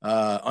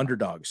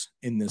underdogs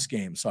in this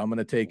game. So I'm going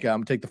to take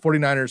the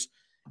 49ers,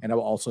 and I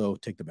will also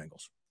take the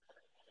Bengals.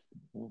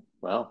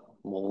 Well,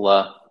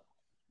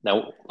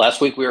 now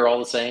last week we were all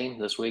the same.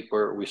 This week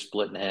we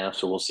split in half,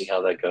 so we'll see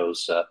how that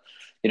goes.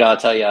 I'll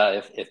tell you,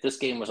 if this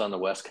game was on the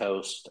West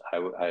Coast,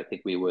 I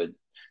think we would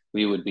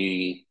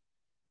be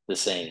the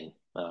same.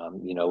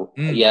 The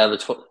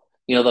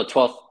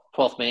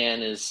 12th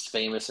man is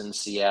famous in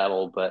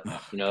Seattle, but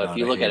if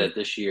you look at it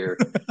this year,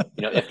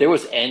 if there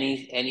was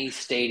any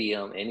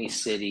stadium, any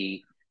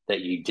city that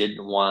you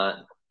didn't want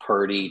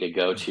Purdy to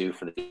go to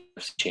for the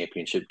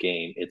championship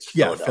game, it's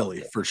Philadelphia.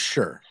 Philly for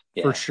sure.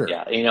 Yeah, for sure.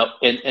 Yeah,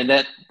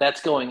 and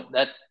that's going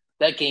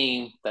that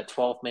game, that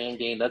 12th man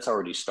game, that's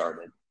already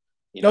started.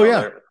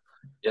 They're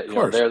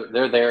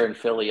there in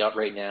Philly up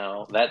right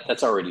now.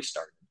 That's already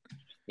started.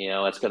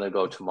 It's going to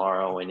go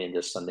tomorrow and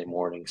into Sunday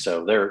morning.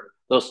 So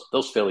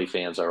those Philly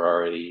fans are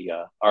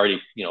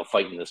already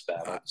fighting this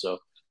battle. So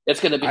it's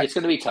going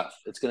to be tough.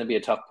 It's going to be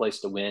a tough place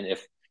to win.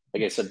 If,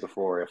 like I said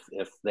before,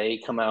 if they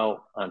come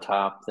out on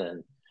top,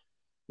 then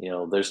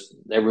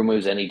that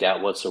removes any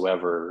doubt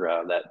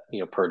whatsoever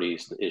that Purdy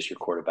is your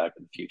quarterback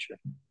in the future.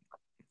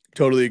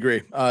 Totally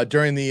agree.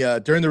 During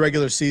the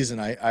regular season,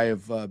 I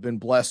have been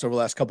blessed over the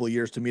last couple of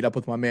years to meet up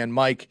with my man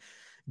Mike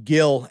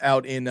Gill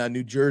out in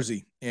New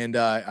Jersey, and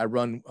I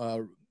run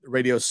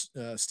radio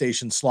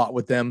station slot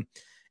with them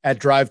at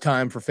drive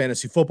time for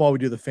fantasy football. We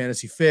do the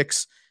fantasy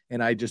fix,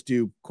 and I just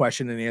do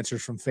question and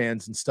answers from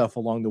fans and stuff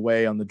along the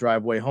way on the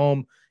driveway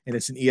home. And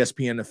it's an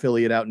ESPN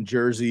affiliate out in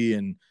Jersey,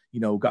 and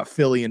got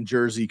Philly and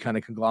Jersey kind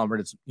of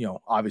conglomerate. It's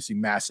obviously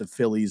massive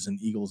Phillies and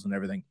Eagles and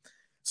everything.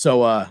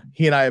 So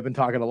he and I have been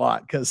talking a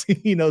lot because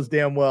he knows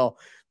damn well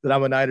that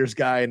I'm a Niners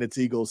guy and it's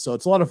Eagles. So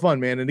it's a lot of fun,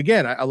 man. And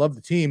again, I love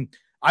the team.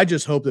 I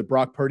just hope that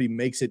Brock Purdy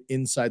makes it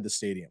inside the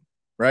stadium,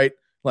 right?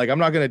 Like, I'm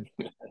not going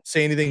to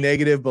say anything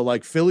negative, but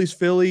like, Philly's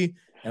Philly,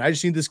 and I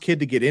just need this kid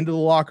to get into the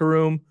locker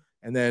room,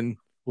 and then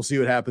we'll see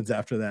what happens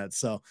after that.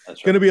 So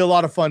it's going to be a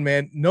lot of fun,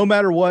 man. No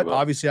matter what,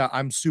 obviously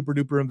I'm super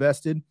duper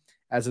invested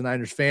as a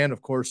Niners fan.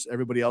 Of course,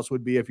 everybody else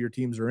would be if your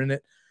teams are in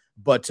it.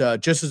 But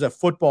just as a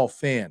football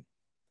fan,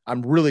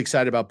 I'm really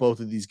excited about both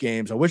of these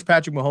games. I wish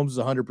Patrick Mahomes is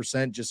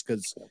 100% just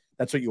because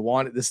that's what you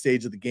want at this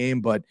stage of the game,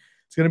 but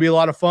it's going to be a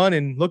lot of fun.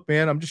 And look,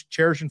 man, I'm just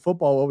cherishing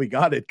football while we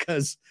got it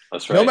because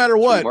no matter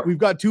what, we've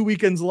got 2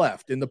 weekends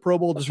left, and the Pro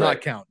Bowl does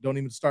not count. Don't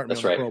even start me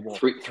on the Pro Bowl.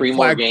 Three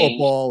more games.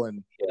 Football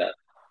and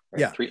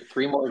yeah.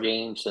 Three more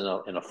games in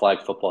a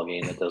flag football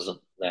game. It doesn't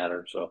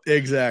matter. So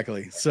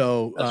exactly.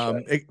 So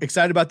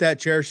excited about that,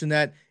 cherishing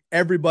that.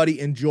 Everybody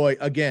enjoy.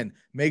 Again,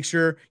 make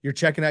sure you're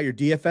checking out your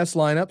DFS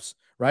lineups.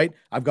 Right?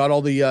 I've got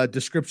all the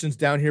descriptions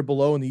down here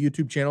below in the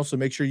YouTube channel. So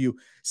make sure you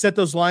set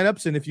those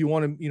lineups. And if you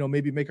want to,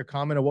 maybe make a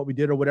comment on what we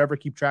did or whatever,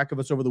 keep track of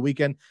us over the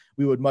weekend.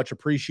 We would much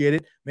appreciate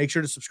it. Make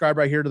sure to subscribe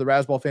right here to the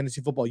Razzball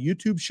Fantasy Football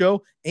YouTube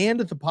show and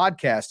the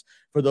podcast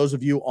for those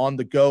of you on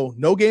the go.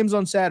 No games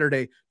on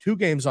Saturday, 2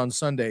 games on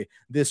Sunday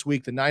this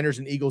week. The Niners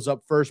and Eagles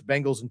up first,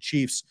 Bengals and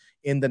Chiefs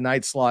in the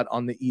night slot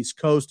on the East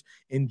Coast.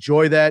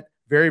 Enjoy that.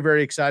 Very,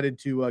 very excited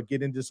to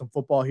get into some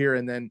football here.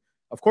 And then,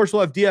 of course,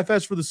 we'll have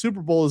DFS for the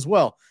Super Bowl as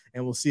well,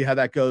 and we'll see how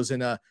that goes.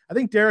 And I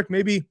think, Derek,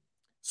 maybe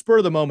spur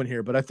of the moment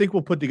here, but I think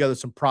we'll put together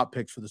some prop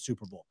picks for the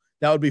Super Bowl.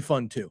 That would be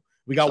fun, too.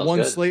 We got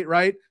one slate,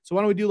 right? So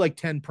why don't we do like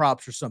 10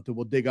 props or something?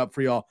 We'll dig up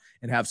for y'all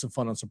and have some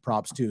fun on some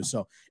props, too.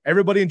 So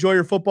everybody enjoy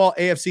your football,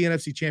 AFC,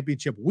 NFC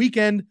Championship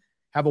weekend.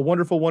 Have a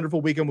wonderful, wonderful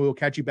weekend. We will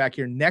catch you back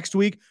here next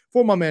week.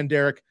 For my man,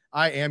 Derek,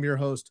 I am your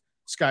host,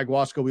 Sky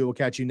Guasco. We will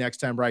catch you next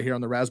time right here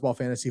on the Razzball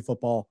Fantasy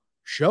Football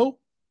Show.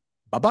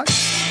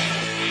 Bye-bye.